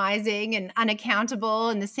anonymizing and unaccountable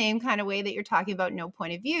in the same kind of way that you're talking about no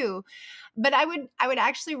point of view. But I would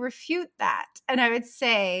actually refute that. And I would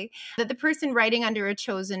say that the person writing under a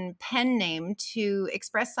chosen pen name to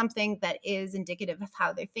express something that is indicative of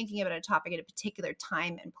how they're thinking about a topic at a particular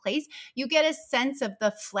time and place, you get a sense of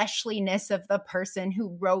the fleshliness of the person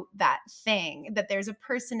who wrote that thing, that there's a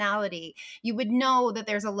personality. You would know that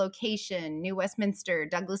there's a location, New Westminster,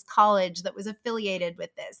 Douglas College, that was affiliated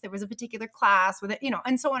with this. There was a particular class with it,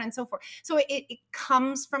 and so on and so forth. So it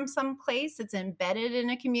comes from some place. It's embedded in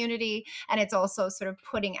a community. And it's also sort of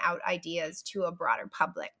putting out ideas to a broader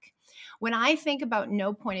public. When I think about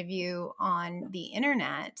no point of view on the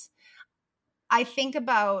internet, I think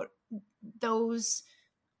about those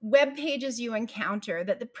web pages you encounter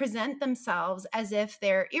that present themselves as if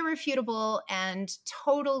they're irrefutable and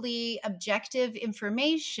totally objective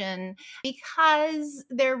information because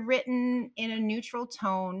they're written in a neutral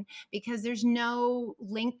tone, because there's no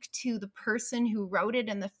link to the person who wrote it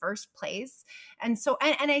in the first place. And so,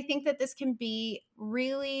 and I think that this can be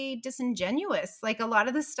really disingenuous. Like a lot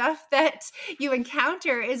of the stuff that you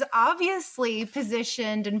encounter is obviously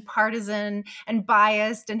positioned and partisan and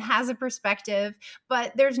biased and has a perspective,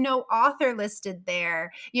 but there's no author listed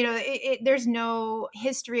there. There's no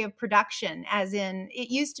history of production, as in it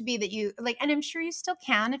used to be that you like, and I'm sure you still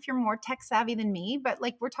can if you're more tech savvy than me, but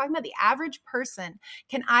like we're talking about the average person.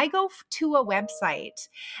 Can I go to a website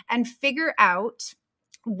and figure out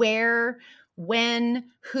where,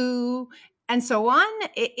 when, who, and so on?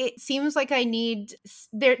 It seems like I need,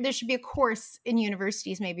 there should be a course in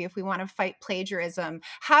universities, maybe, if we want to fight plagiarism,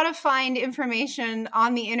 how to find information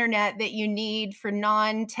on the internet that you need for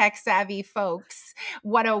non-tech savvy folks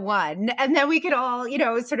 101. And then we could all,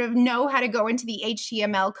 sort of know how to go into the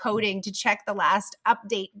HTML coding to check the last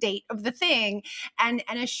update date of the thing and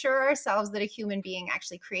assure ourselves that a human being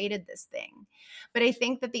actually created this thing. But I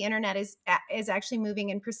think that the internet is actually moving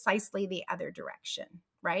in precisely the other direction.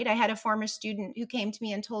 Right? I had a former student who came to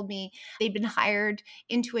me and told me they'd been hired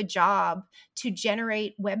into a job to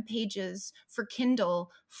generate web pages for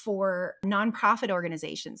Kindle for nonprofit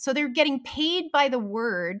organizations. So they're getting paid by the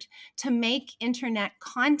word to make internet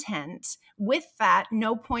content with that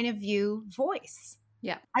no point of view voice.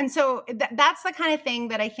 Yeah. And so that's the kind of thing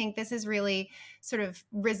that I think this is really sort of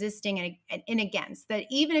resisting and against, that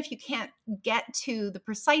even if you can't get to the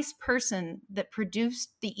precise person that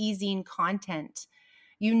produced the ezine content,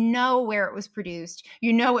 you know where it was produced,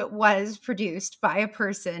 it was produced by a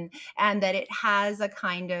person, and that it has a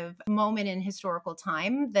kind of moment in historical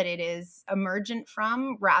time that it is emergent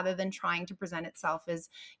from, rather than trying to present itself as,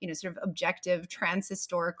 sort of objective,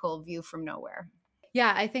 transhistorical view from nowhere.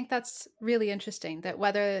 Yeah, I think that's really interesting, that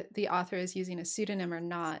whether the author is using a pseudonym or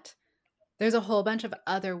not, there's a whole bunch of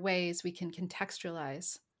other ways we can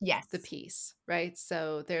contextualize the piece, right?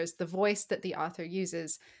 So there's the voice that the author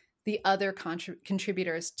uses, the other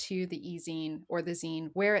contributors to the ezine or the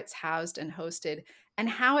zine, where it's housed and hosted, and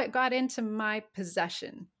how it got into my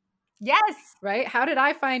possession. Yes. Right? How did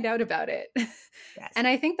I find out about it? Yes. And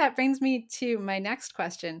I think that brings me to my next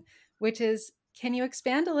question, which is, can you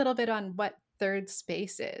expand a little bit on what third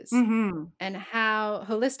space is, and how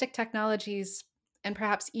holistic technologies, and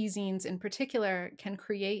perhaps ezines in particular, can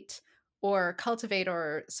create or cultivate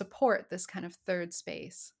or support this kind of third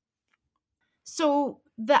space? So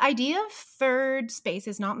the idea of third space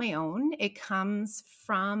is not my own. It comes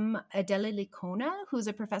from Adele Licona, who's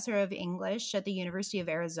a professor of English at the University of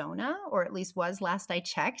Arizona, or at least was last I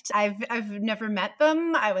checked. I've never met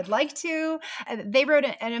them. I would like to. They wrote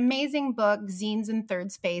an amazing book, Zines in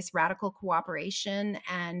Third Space, Radical Cooperation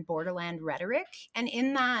and Borderland Rhetoric. And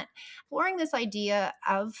in that, exploring this idea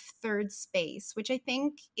of third space, which I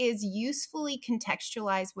think is usefully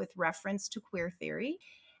contextualized with reference to queer theory.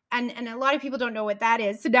 And a lot of people don't know what that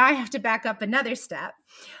is. So now I have to back up another step.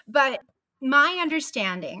 But my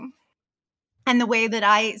understanding and the way that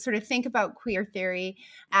I sort of think about queer theory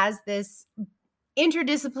as this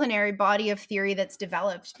interdisciplinary body of theory that's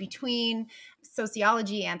developed between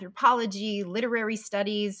sociology, anthropology, literary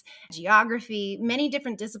studies, geography, many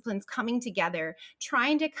different disciplines coming together,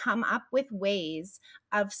 trying to come up with ways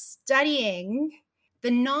of studying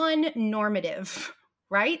the non-normative,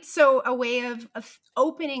 right? So a way of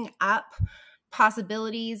opening up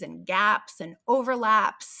possibilities and gaps and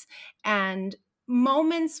overlaps and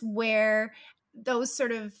moments where those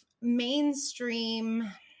sort of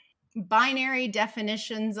mainstream binary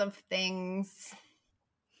definitions of things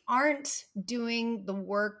aren't doing the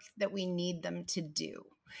work that we need them to do.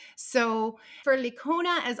 So for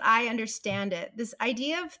Licona, as I understand it, this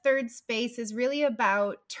idea of third space is really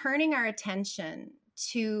about turning our attention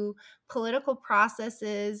to political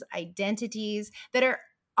processes, identities that are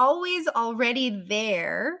always already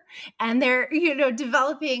there, and they're,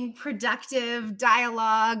 developing productive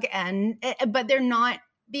dialogue, but they're not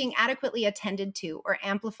being adequately attended to or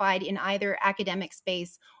amplified in either academic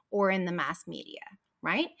space or in the mass media,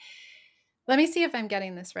 right? Let me see if I'm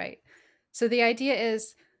getting this right. So the idea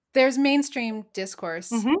is there's mainstream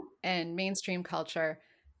discourse and mainstream culture,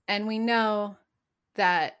 and we know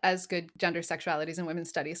that as good gender, sexualities, and women's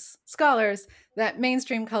studies scholars, that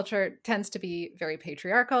mainstream culture tends to be very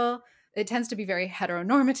patriarchal. It tends to be very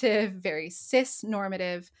heteronormative, very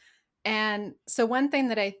cis-normative. And so one thing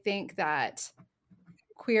that I think that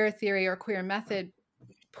queer theory or queer method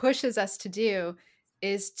pushes us to do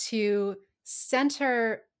is to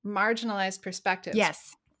center marginalized perspectives.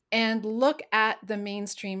 Yes. and look at the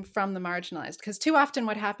mainstream from the marginalized. Because too often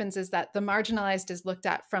what happens is that the marginalized is looked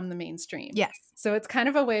at from the mainstream. Yes. So it's kind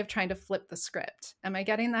of a way of trying to flip the script. Am I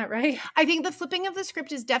getting that right? I think the flipping of the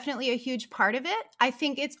script is definitely a huge part of it. I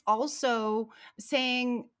think it's also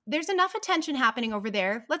saying there's enough attention happening over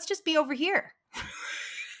there. Let's just be over here.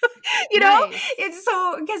 You know, Right. it's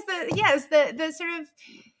so, because the sort of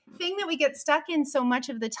thing that we get stuck in so much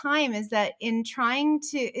of the time is that in trying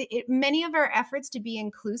to, many of our efforts to be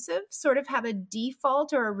inclusive sort of have a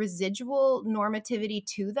default or a residual normativity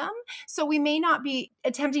to them. So we may not be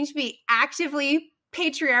attempting to be actively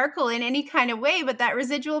patriarchal in any kind of way, but that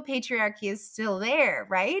residual patriarchy is still there,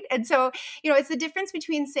 right? And so, it's the difference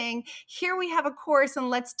between saying, here we have a course and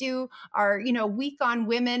let's do our, week on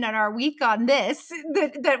women and our week on this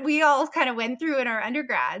that we all kind of went through in our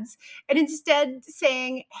undergrads, and instead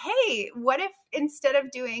saying, hey, what if instead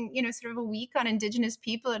of doing, sort of a week on Indigenous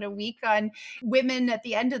people and a week on women at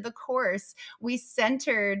the end of the course, we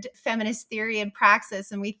centered feminist theory and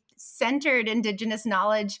praxis, and we centered Indigenous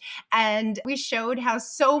knowledge, and we showed how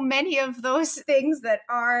so many of those things that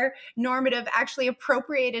are normative actually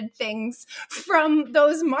appropriated things from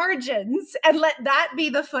those margins, and let that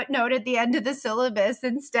be the footnote at the end of the syllabus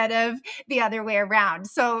instead of the other way around.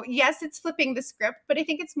 So yes, it's flipping the script, but I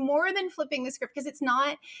think it's more than flipping the script because it's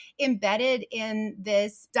not embedded in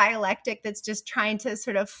this dialectic that's just trying to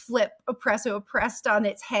sort of flip oppressed on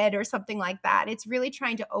its head or something like that. It's really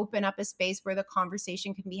trying to open up a space where the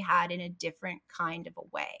conversation can be had in a different kind of a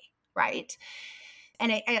way, right?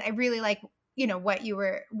 And I really like what you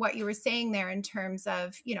were saying there in terms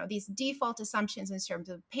of these default assumptions in terms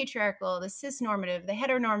of patriarchal, the cisnormative, the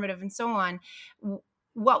heteronormative, and so on.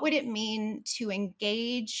 What would it mean to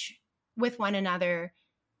engage with one another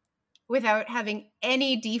without having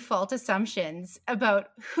any default assumptions about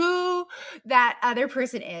who that other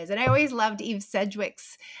person is? And I always loved Eve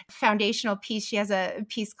Sedgwick's foundational piece. She has a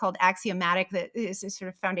piece called Axiomatic that is a sort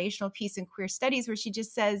of foundational piece in queer studies, where she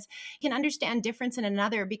just says, you can understand difference in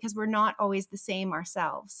another because we're not always the same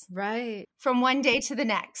ourselves. Right. From one day to the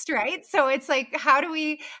next, right? So it's like, how do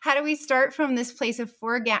we start from this place of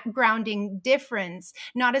foregrounding difference,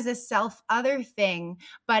 not as a self-other thing,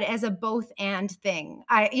 but as a both and thing?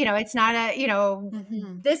 It's not a,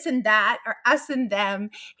 this and that or us and them.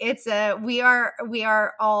 It's we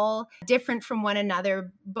are all different from one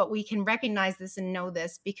another, but we can recognize this and know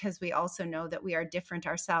this because we also know that we are different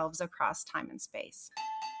ourselves across time and space.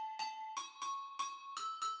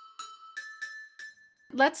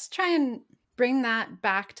 Let's try and bring that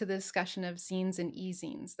back to the discussion of zines and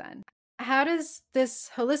ezines then. How does this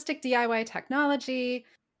holistic DIY technology,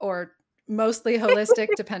 or mostly holistic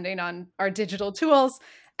depending on our digital tools,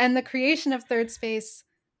 and the creation of third space,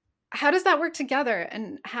 how does that work together?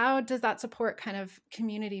 And how does that support kind of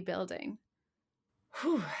community building?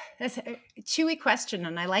 Whew, that's a chewy question,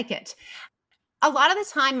 and I like it. A lot of the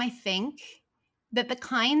time, I think that the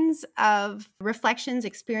kinds of reflections,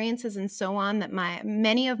 experiences, and so on that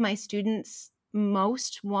many of my students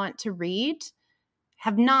most want to read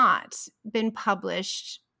have not been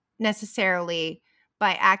published necessarily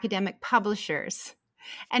by academic publishers.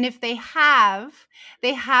 And if they have,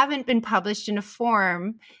 they haven't been published in a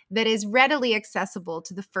form that is readily accessible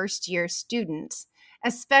to the first-year student,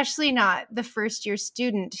 especially not the first-year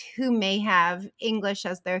student who may have English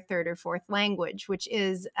as their third or fourth language, which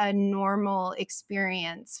is a normal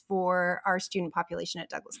experience for our student population at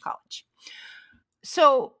Douglas College.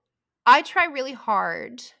 So I try really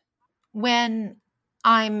hard when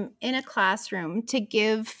I'm in a classroom to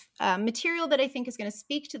give material that I think is going to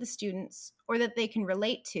speak to the students or that they can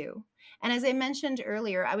relate to. And as I mentioned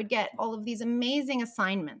earlier, I would get all of these amazing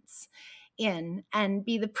assignments in and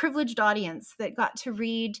be the privileged audience that got to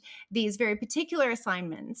read these very particular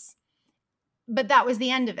assignments. But that was the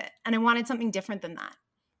end of it. And I wanted something different than that.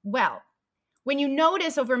 Well, when you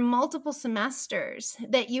notice over multiple semesters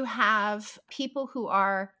that you have people who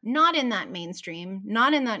are not in that mainstream,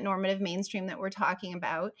 not in that normative mainstream that we're talking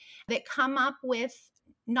about, that come up with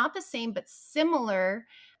not the same, but similar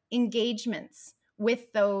engagements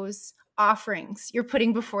with those offerings you're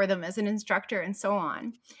putting before them as an instructor and so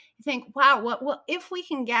on, you think, wow, well, if we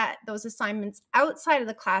can get those assignments outside of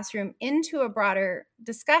the classroom into a broader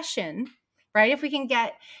discussion, right? If we can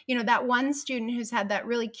get, that one student who's had that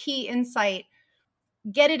really key insight,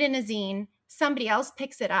 get it in a zine, somebody else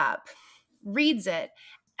picks it up, reads it,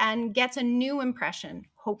 and gets a new impression,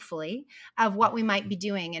 hopefully, of what we might be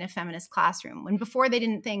doing in a feminist classroom. When before they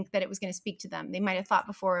didn't think that it was going to speak to them. They might have thought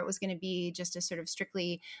before it was going to be just a sort of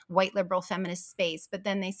strictly white liberal feminist space. But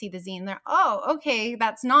then they see the zine, they're, oh, okay,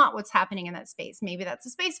 that's not what's happening in that space. Maybe that's a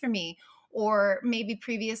space for me. or maybe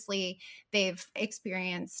previously they've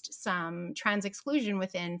experienced some trans exclusion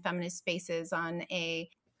within feminist spaces on a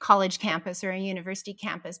college campus or a university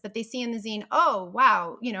campus, but they see in the zine, oh,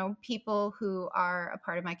 wow, people who are a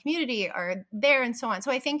part of my community are there and so on. So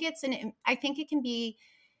I think it can be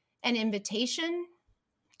an invitation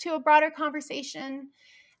to a broader conversation,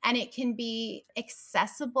 and it can be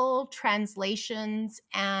accessible translations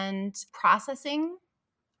and processing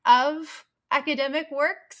of academic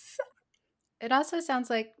works. It also sounds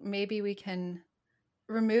like maybe we can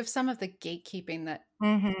remove some of the gatekeeping that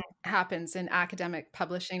happens in academic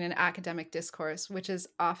publishing and academic discourse, which is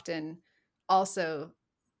often also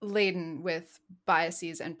laden with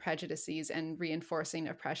biases and prejudices and reinforcing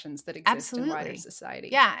oppressions that exist in wider society.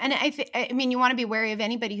 Yeah. And I mean, you want to be wary of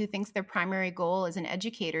anybody who thinks their primary goal as an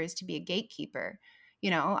educator is to be a gatekeeper.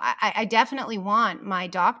 I definitely want my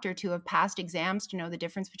doctor to have passed exams to know the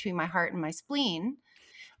difference between my heart and my spleen.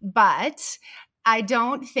 But I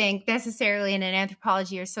don't think necessarily in an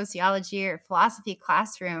anthropology or sociology or philosophy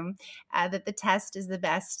classroom that the test is the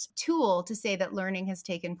best tool to say that learning has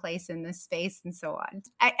taken place in this space and so on.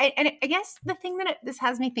 I guess the thing that this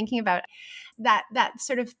has me thinking about, that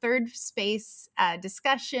sort of third space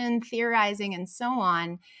discussion, theorizing, and so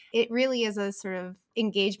on, it really is a sort of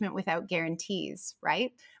engagement without guarantees,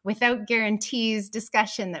 right? Without guarantees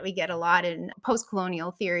discussion that we get a lot in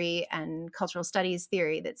post-colonial theory and cultural studies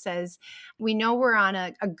theory that says we know we're on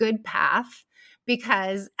a good path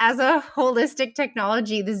because as a holistic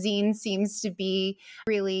technology, the zine seems to be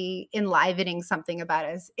really enlivening something about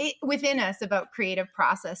us, within us, about creative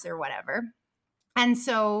process or whatever. And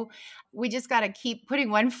so we just got to keep putting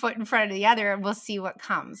one foot in front of the other and we'll see what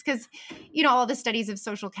comes. Because, all the studies of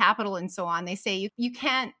social capital and so on, they say you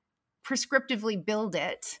can't prescriptively build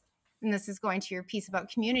it. And this is going to your piece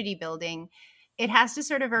about community building. It has to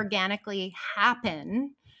sort of organically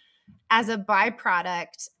happen as a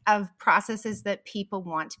byproduct of processes that people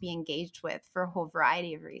want to be engaged with for a whole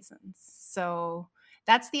variety of reasons. So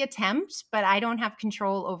that's the attempt, but I don't have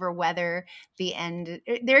control over whether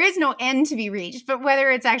there is no end to be reached, but whether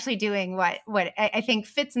it's actually doing what I think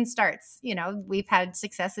fits and starts. We've had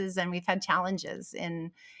successes and we've had challenges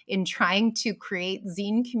in trying to create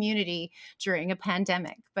zine community during a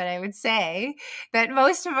pandemic. But I would say that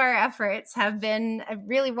most of our efforts have been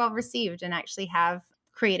really well received and actually have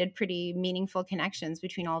created pretty meaningful connections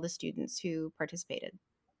between all the students who participated.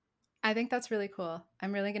 I think that's really cool.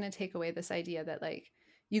 I'm really going to take away this idea that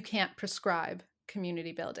you can't prescribe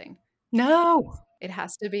community building. No. It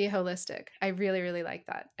has to be holistic. I really, really like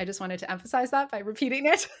that. I just wanted to emphasize that by repeating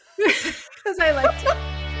it because I liked it.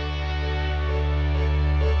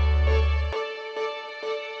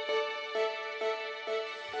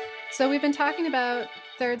 So we've been talking about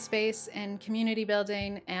third space and community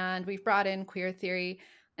building, and we've brought in queer theory.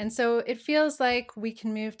 And so it feels like we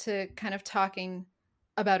can move to kind of talking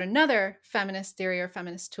about another feminist theory or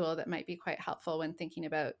feminist tool that might be quite helpful when thinking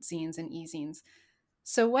about zines and ezines.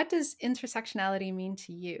 So what does intersectionality mean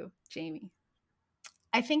to you, Jaime?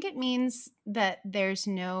 I think it means that there's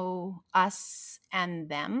no us and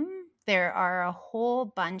them. There are a whole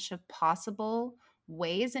bunch of possible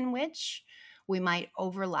ways in which we might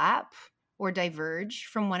overlap or diverge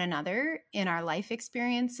from one another in our life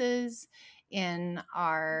experiences, in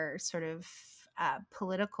our sort of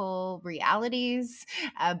political realities,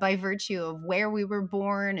 by virtue of where we were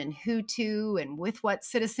born and who to and with what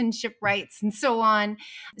citizenship rights and so on.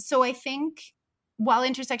 So I think while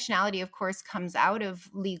intersectionality, of course, comes out of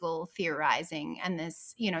legal theorizing and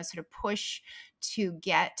this, sort of push to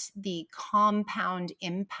get the compound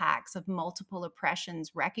impacts of multiple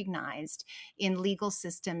oppressions recognized in legal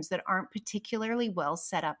systems that aren't particularly well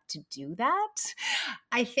set up to do that,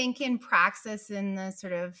 I think in praxis, in the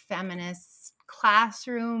sort of feminist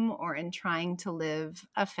classroom or in trying to live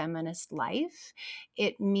a feminist life,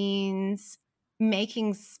 it means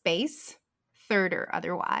making space, third or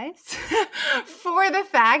otherwise, for the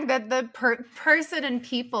fact that the person and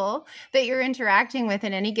people that you're interacting with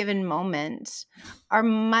in any given moment are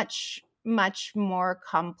much, much more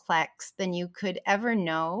complex than you could ever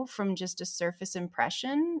know from just a surface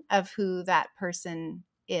impression of who that person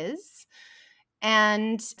is.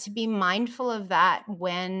 And to be mindful of that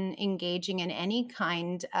when engaging in any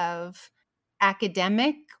kind of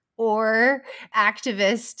academic or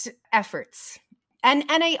activist efforts. And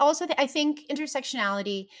I also I think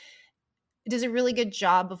intersectionality does a really good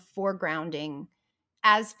job of foregrounding,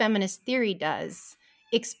 as feminist theory does,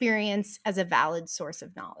 experience as a valid source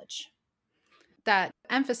of knowledge. That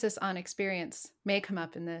emphasis on experience may come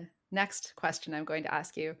up in the next question I'm going to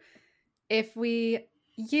ask you. If we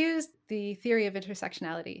use the theory of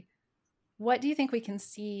intersectionality, what do you think we can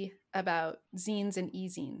see about zines and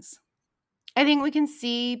ezines? I think we can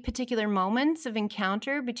see particular moments of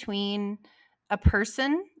encounter between a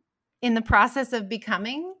person in the process of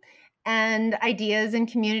becoming and ideas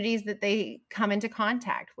and communities that they come into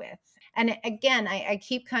contact with. And again, I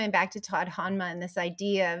keep coming back to Todd Hanma and this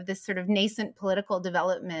idea of this sort of nascent political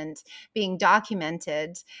development being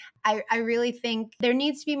documented. I really think there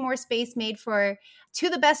needs to be more space made for, to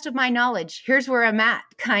the best of my knowledge, here's where I'm at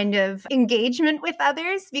kind of engagement with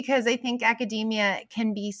others, because I think academia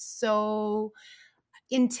can be so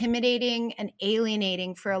intimidating and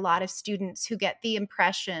alienating for a lot of students who get the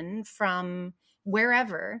impression from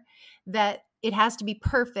wherever that it has to be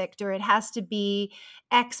perfect or it has to be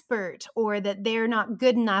expert or that they're not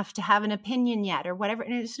good enough to have an opinion yet or whatever.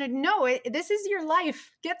 And it's like, no, this is your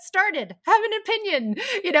life. Get started. Have an opinion.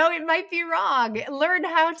 It might be wrong. Learn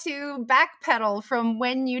how to backpedal from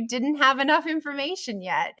when you didn't have enough information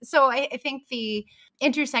yet. So I think the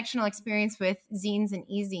intersectional experience with zines and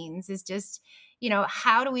ezines is just,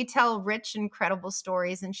 how do we tell rich and credible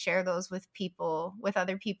stories and share those with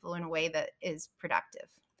other people in a way that is productive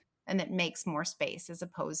and that makes more space as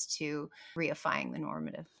opposed to reifying the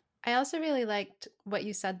normative. I also really liked what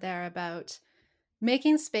you said there about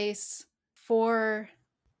making space for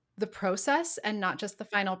the process and not just the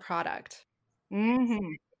final product.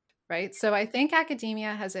 Mm-hmm. Right? So I think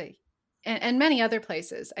academia has and many other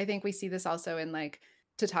places, I think we see this also in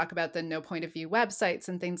to talk about the no point of view websites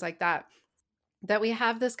and things like that we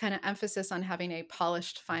have this kind of emphasis on having a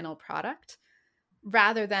polished final product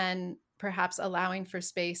rather than perhaps allowing for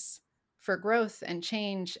space for growth and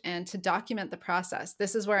change and to document the process.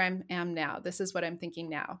 This is where I am now. This is what I'm thinking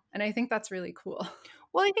now. And I think that's really cool.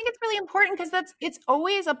 Well, I think it's really important because it's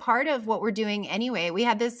always a part of what we're doing anyway. We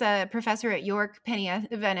had this professor at York, Penny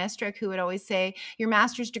Van Estrik, who would always say, your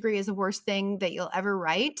master's degree is the worst thing that you'll ever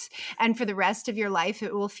write. And for the rest of your life,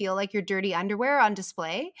 it will feel like your dirty underwear on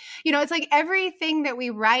display. It's like everything that we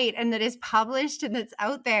write and that is published and that's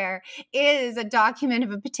out there is a document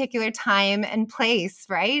of a particular time and place,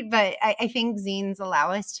 right? But I think zines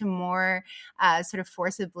allow us to more sort of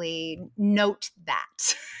forcibly note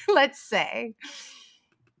that, let's say.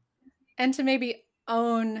 And to maybe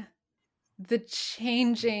own the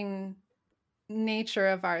changing nature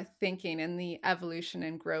of our thinking and the evolution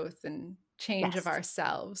and growth and change of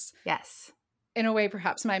ourselves. Yes. In a way,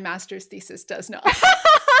 perhaps my master's thesis does not.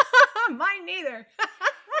 Mine neither.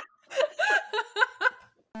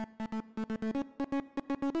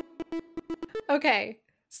 Okay.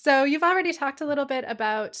 So you've already talked a little bit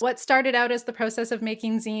about what started out as the process of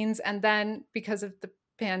making zines and then, because of the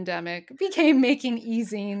pandemic, became making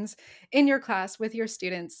ezines in your class with your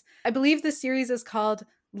students. I believe the series is called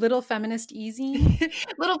Little Feminist Ezine.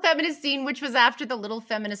 Little Feminist Zine, which was after the Little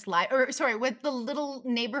Feminist with the little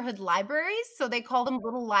neighborhood libraries. So they call them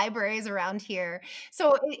little libraries around here.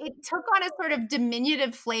 So it took on a sort of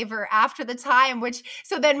diminutive flavor after the time,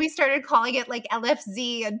 so then we started calling it like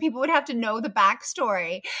LFZ and people would have to know the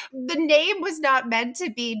backstory. The name was not meant to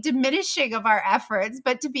be diminishing of our efforts,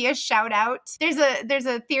 but to be a shout out. There's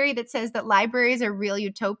a theory that says that libraries are real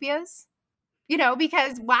utopias,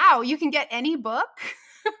 because wow, you can get any book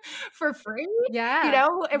for free,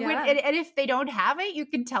 and if they don't have it, you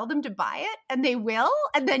can tell them to buy it and they will,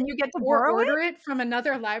 and then you get to order it from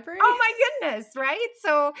another library. Oh my goodness, right?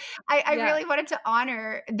 So I really wanted to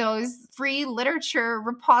honor those free literature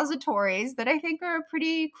repositories that I think are a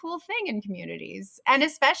pretty cool thing in communities, and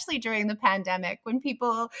especially during the pandemic when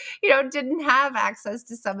people, didn't have access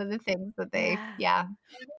to some of the things that they,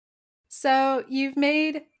 So you've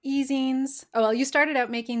made ezines. Oh, well, you started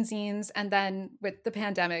out making zines and then with the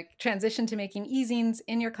pandemic transitioned to making ezines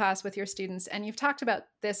in your class with your students. And you've talked about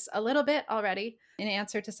this a little bit already in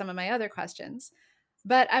answer to some of my other questions.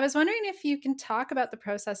 But I was wondering if you can talk about the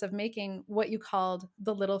process of making what you called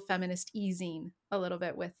the Little Feminist ezine a little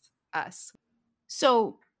bit with us.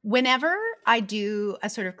 So whenever I do a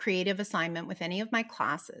sort of creative assignment with any of my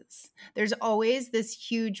classes, there's always this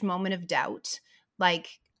huge moment of doubt,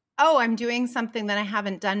 like, oh, I'm doing something that I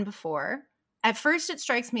haven't done before. At first, it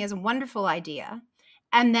strikes me as a wonderful idea.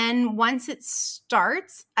 And then once it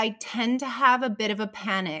starts, I tend to have a bit of a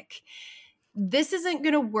panic. This isn't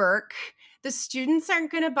going to work. The students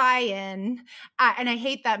aren't going to buy in. And I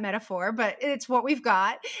hate that metaphor, but it's what we've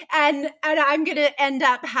got. And I'm going to end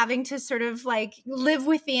up having to sort of live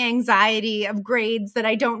with the anxiety of grades that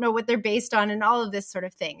I don't know what they're based on and all of this sort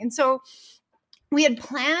of thing. And so we had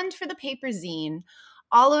planned for the paper zine.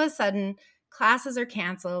 All of a sudden, classes are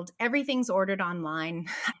canceled. Everything's ordered online.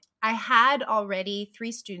 I had already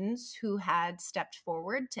 3 students who had stepped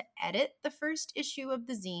forward to edit the first issue of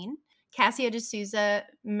the zine. Cassia D'Souza,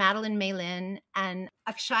 Madeline Maylin, and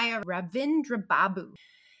Akshaya Ravindrababu.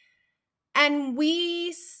 And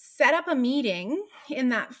we set up a meeting in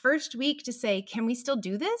that first week to say, can we still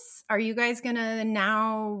do this? Are you guys going to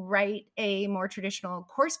now write a more traditional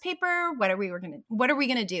course paper? What are we going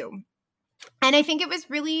to do? And I think it was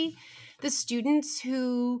really the students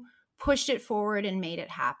who pushed it forward and made it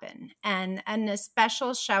happen. And a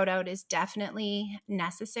special shout out is definitely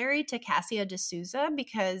necessary to Cassia D'Souza,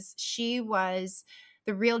 because she was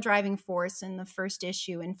the real driving force in the first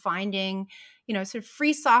issue in finding, sort of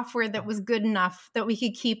free software that was good enough that we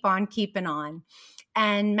could keep on keeping on.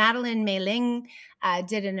 And Madeline Meiling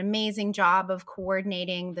did an amazing job of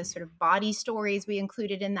coordinating the sort of body stories we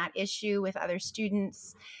included in that issue with other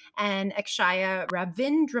students. And Akshaya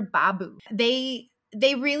Ravindrababu,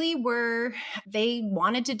 they really were, they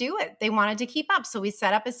wanted to do it. They wanted to keep up. So we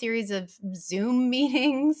set up a series of Zoom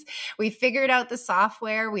meetings. We figured out the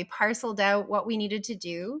software. We parceled out what we needed to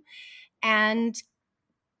do and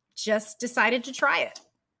just decided to try it.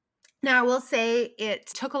 Now, I will say it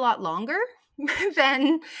took a lot longer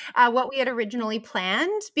than what we had originally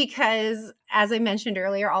planned, because as I mentioned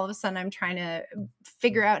earlier, all of a sudden I'm trying to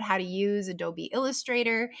figure out how to use Adobe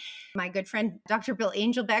Illustrator. My good friend, Dr. Bill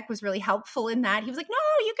Angelbeck, was really helpful in that. He was like,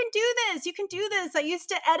 no, you can do this. You can do this. I used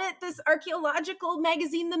to edit this archaeological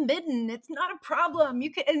magazine, The Midden. It's not a problem.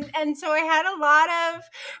 You can, and so I had a lot of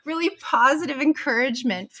really positive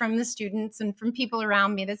encouragement from the students and from people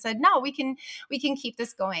around me that said, no, we can keep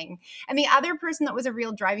this going. And the other person that was a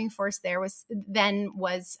real driving force there was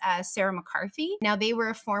Sarah McCarthy. Now, they were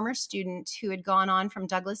a former student who had gone on from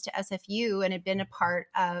Douglas to SFU and had been a part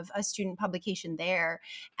of a student publication there.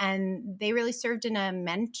 And they really served in a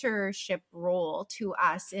mentorship role to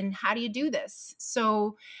us in how do you do this?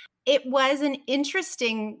 So it was an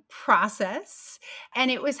interesting process, and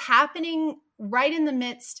it was happening right in the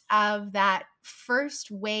midst of that first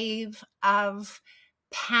wave of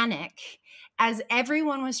panic as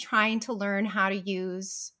everyone was trying to learn how to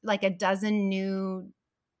use like a dozen new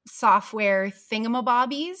software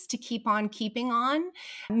thingamabobbies to keep on keeping on.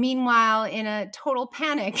 Meanwhile, in a total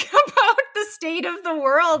panic about the state of the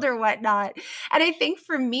world or whatnot. And I think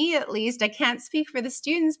for me, at least, I can't speak for the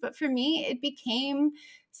students, but for me, it became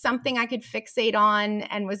something I could fixate on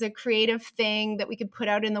and was a creative thing that we could put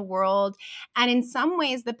out in the world. And in some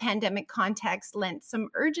ways, the pandemic context lent some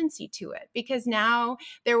urgency to it, because now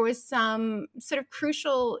there was some sort of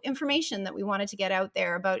crucial information that we wanted to get out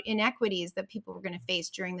there about inequities that people were going to face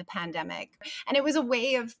during the pandemic. And it was a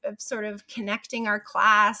way of sort of connecting our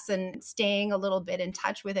class and staying a little bit in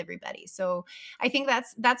touch with everybody. So I think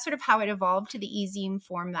that's sort of how it evolved to the ezine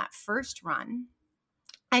form that first run.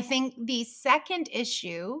 I think the second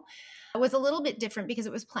issue was a little bit different because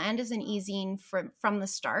it was planned as an ezine from the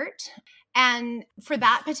start. And for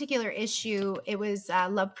that particular issue, it was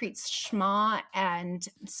Lovepreet Shma and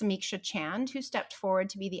Samiksha Chand who stepped forward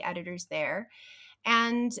to be the editors there.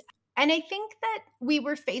 And I think that we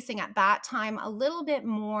were facing at that time a little bit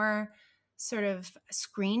more sort of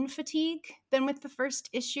screen fatigue than with the first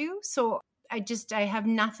issue. So I have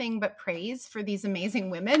nothing but praise for these amazing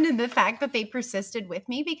women and the fact that they persisted with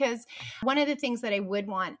me, because one of the things that I would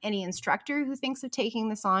want any instructor who thinks of taking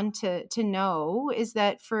this on to know is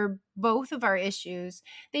that for both of our issues,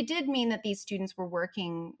 they did mean that these students were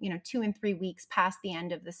working, 2 and 3 weeks past the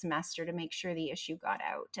end of the semester to make sure the issue got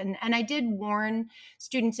out. And I did warn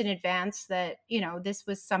students in advance that, this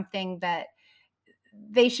was something that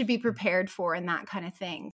they should be prepared for and that kind of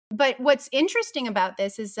thing. But what's interesting about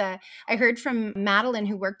this is I heard from Madeline,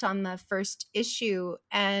 who worked on the first issue,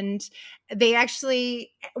 and they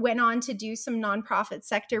actually went on to do some nonprofit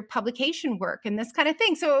sector publication work and this kind of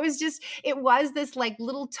thing. So it was this like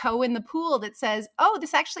little toe in the pool that says, oh,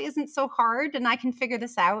 this actually isn't so hard and I can figure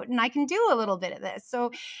this out and I can do a little bit of this.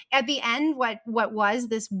 So at the end, what was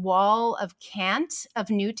this wall of cant of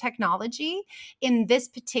new technology in this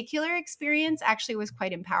particular experience actually was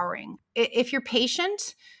quite empowering. If you're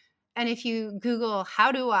patient, and if you Google,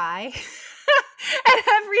 how do I, at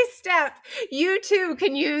every step, you too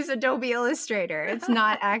can use Adobe Illustrator. It's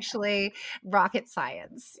not actually rocket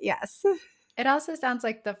science. Yes. It also sounds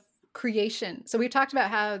like the creation. So we've talked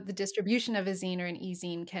about how the distribution of a zine or an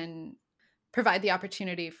ezine can provide the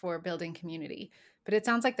opportunity for building community, but it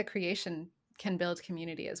sounds like the creation can build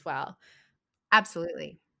community as well.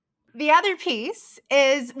 Absolutely. The other piece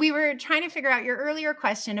is we were trying to figure out your earlier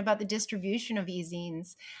question about the distribution of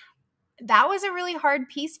ezines. That was a really hard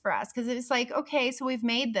piece for us because it was like, okay, so we've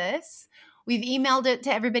made this. We've emailed it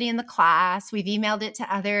to everybody in the class. We've emailed it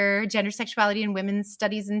to other gender, sexuality, and women's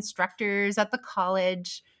studies instructors at the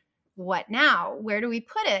college. what now? Where do we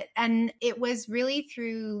put it? And it was really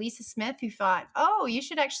through Lisa Smith who thought, oh, you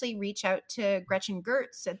should actually reach out to Gretchen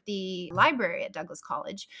Gertz at the library at Douglas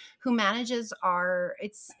College, who manages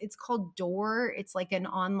it's called DOOR. It's like an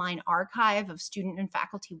online archive of student and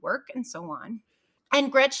faculty work and so on.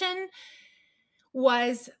 And Gretchen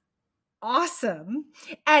was awesome.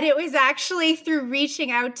 And it was actually through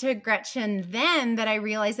reaching out to Gretchen then that I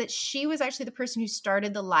realized that she was actually the person who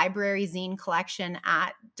started the library zine collection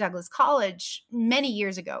at Douglas College many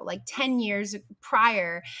years ago, like 10 years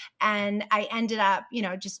prior. And I ended up,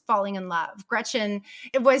 just falling in love. Gretchen,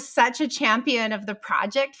 it was such a champion of the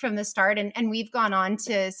project from the start. And we've gone on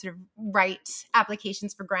to sort of write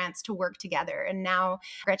applications for grants to work together. And now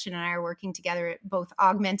Gretchen and I are working together, both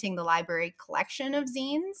augmenting the library collection of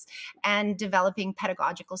zines and developing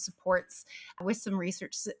pedagogical supports with some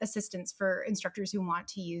research assistance for instructors who want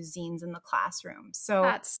to use zines in the classroom. So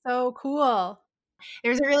that's so cool.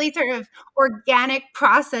 There's a really sort of organic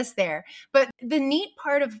process there. But the neat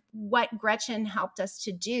part of what Gretchen helped us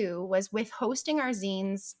to do was with hosting our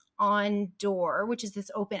zines on DOOR, which is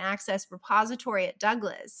this open access repository at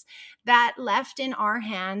Douglas, that left in our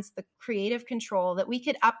hands the creative control that we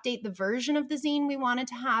could update the version of the zine we wanted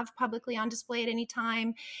to have publicly on display at any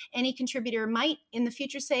time. Any contributor might in the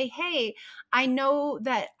future say, hey, I know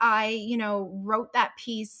that I, wrote that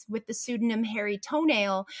piece with the pseudonym Harry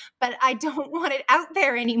Toenail, but I don't want it out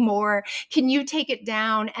there anymore. Can you take it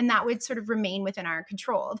down? And that would sort of remain within our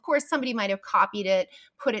control. Of course, somebody might have copied it,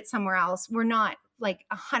 put it somewhere else. We're not like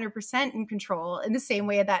 100% in control in the same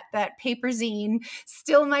way that paper zine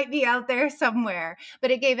still might be out there somewhere,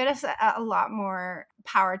 but it gave us a lot more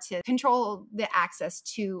power to control the access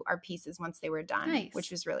to our pieces once they were done, nice.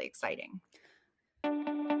 Which was really exciting.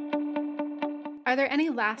 Are there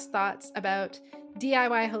any last thoughts about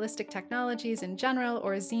DIY holistic technologies in general,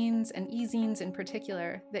 or zines and ezines in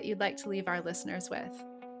particular, that you'd like to leave our listeners with?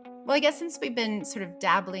 Well, I guess since we've been sort of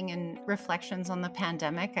dabbling in reflections on the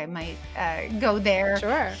pandemic, I might go there.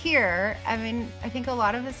 Sure. Here. I mean, I think a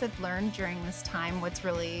lot of us have learned during this time what's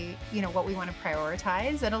really, what we want to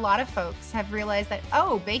prioritize. And a lot of folks have realized that,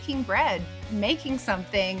 baking bread, making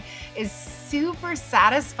something is super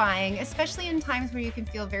satisfying, especially in times where you can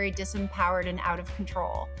feel very disempowered and out of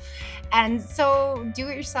control. And so do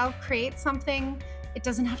it yourself, create something. It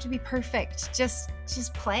doesn't have to be perfect. Just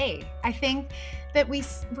play. I think that we're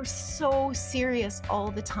so serious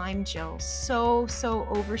all the time, Jill. So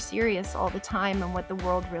over serious all the time. And what the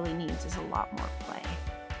world really needs is a lot more play.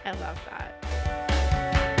 I love that.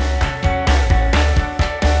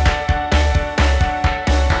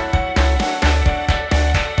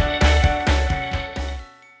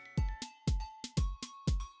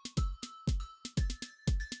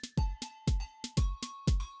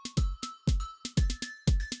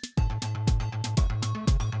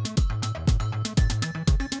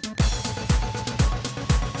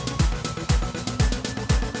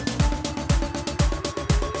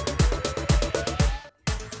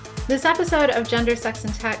 This episode of Gender, Sex,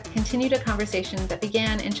 and Tech continued a conversation that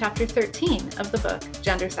began in Chapter 13 of the book,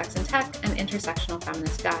 Gender, Sex, and Tech, an Intersectional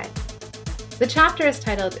Feminist Guide. The chapter is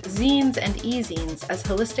titled Zines and ezines as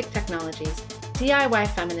Holistic Technologies, DIY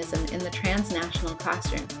Feminism in the Transnational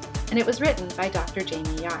Classroom, and it was written by Dr.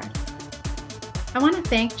 Jaime Yard. I want to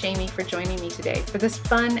thank Jaime for joining me today for this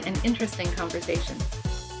fun and interesting conversation.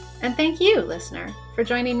 And thank you, listener, for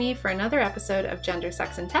joining me for another episode of Gender,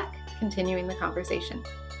 Sex, and Tech, continuing the conversation.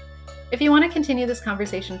 If you want to continue this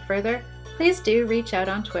conversation further, please do reach out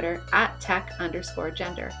on Twitter at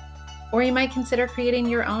 @tech_gender. Or you might consider creating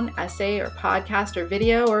your own essay or podcast or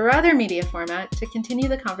video or other media format to continue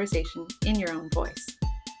the conversation in your own voice.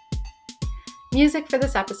 Music for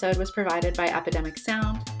this episode was provided by Epidemic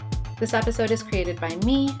Sound. This episode is created by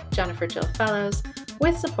me, Jennifer Jill Fellows,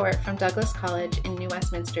 with support from Douglas College in New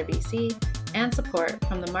Westminster, BC, and support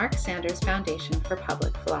from the Mark Sanders Foundation for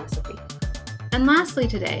Public Philosophy. And lastly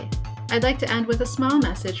today, I'd like to end with a small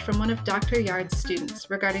message from one of Dr. Yard's students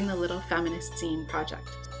regarding the Little Feminist Zine project.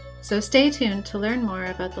 So stay tuned to learn more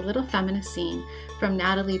about the Little Feminist Zine from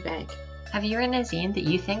Natalie Begg. Have you written a zine that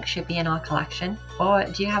you think should be in our collection? Or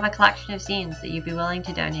do you have a collection of zines that you'd be willing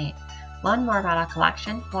to donate? Learn more about our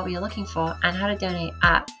collection, what we are looking for, and how to donate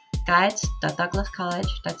at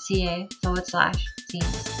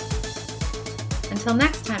guides.douglascollege.ca/zines. Until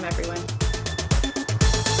next time, everyone.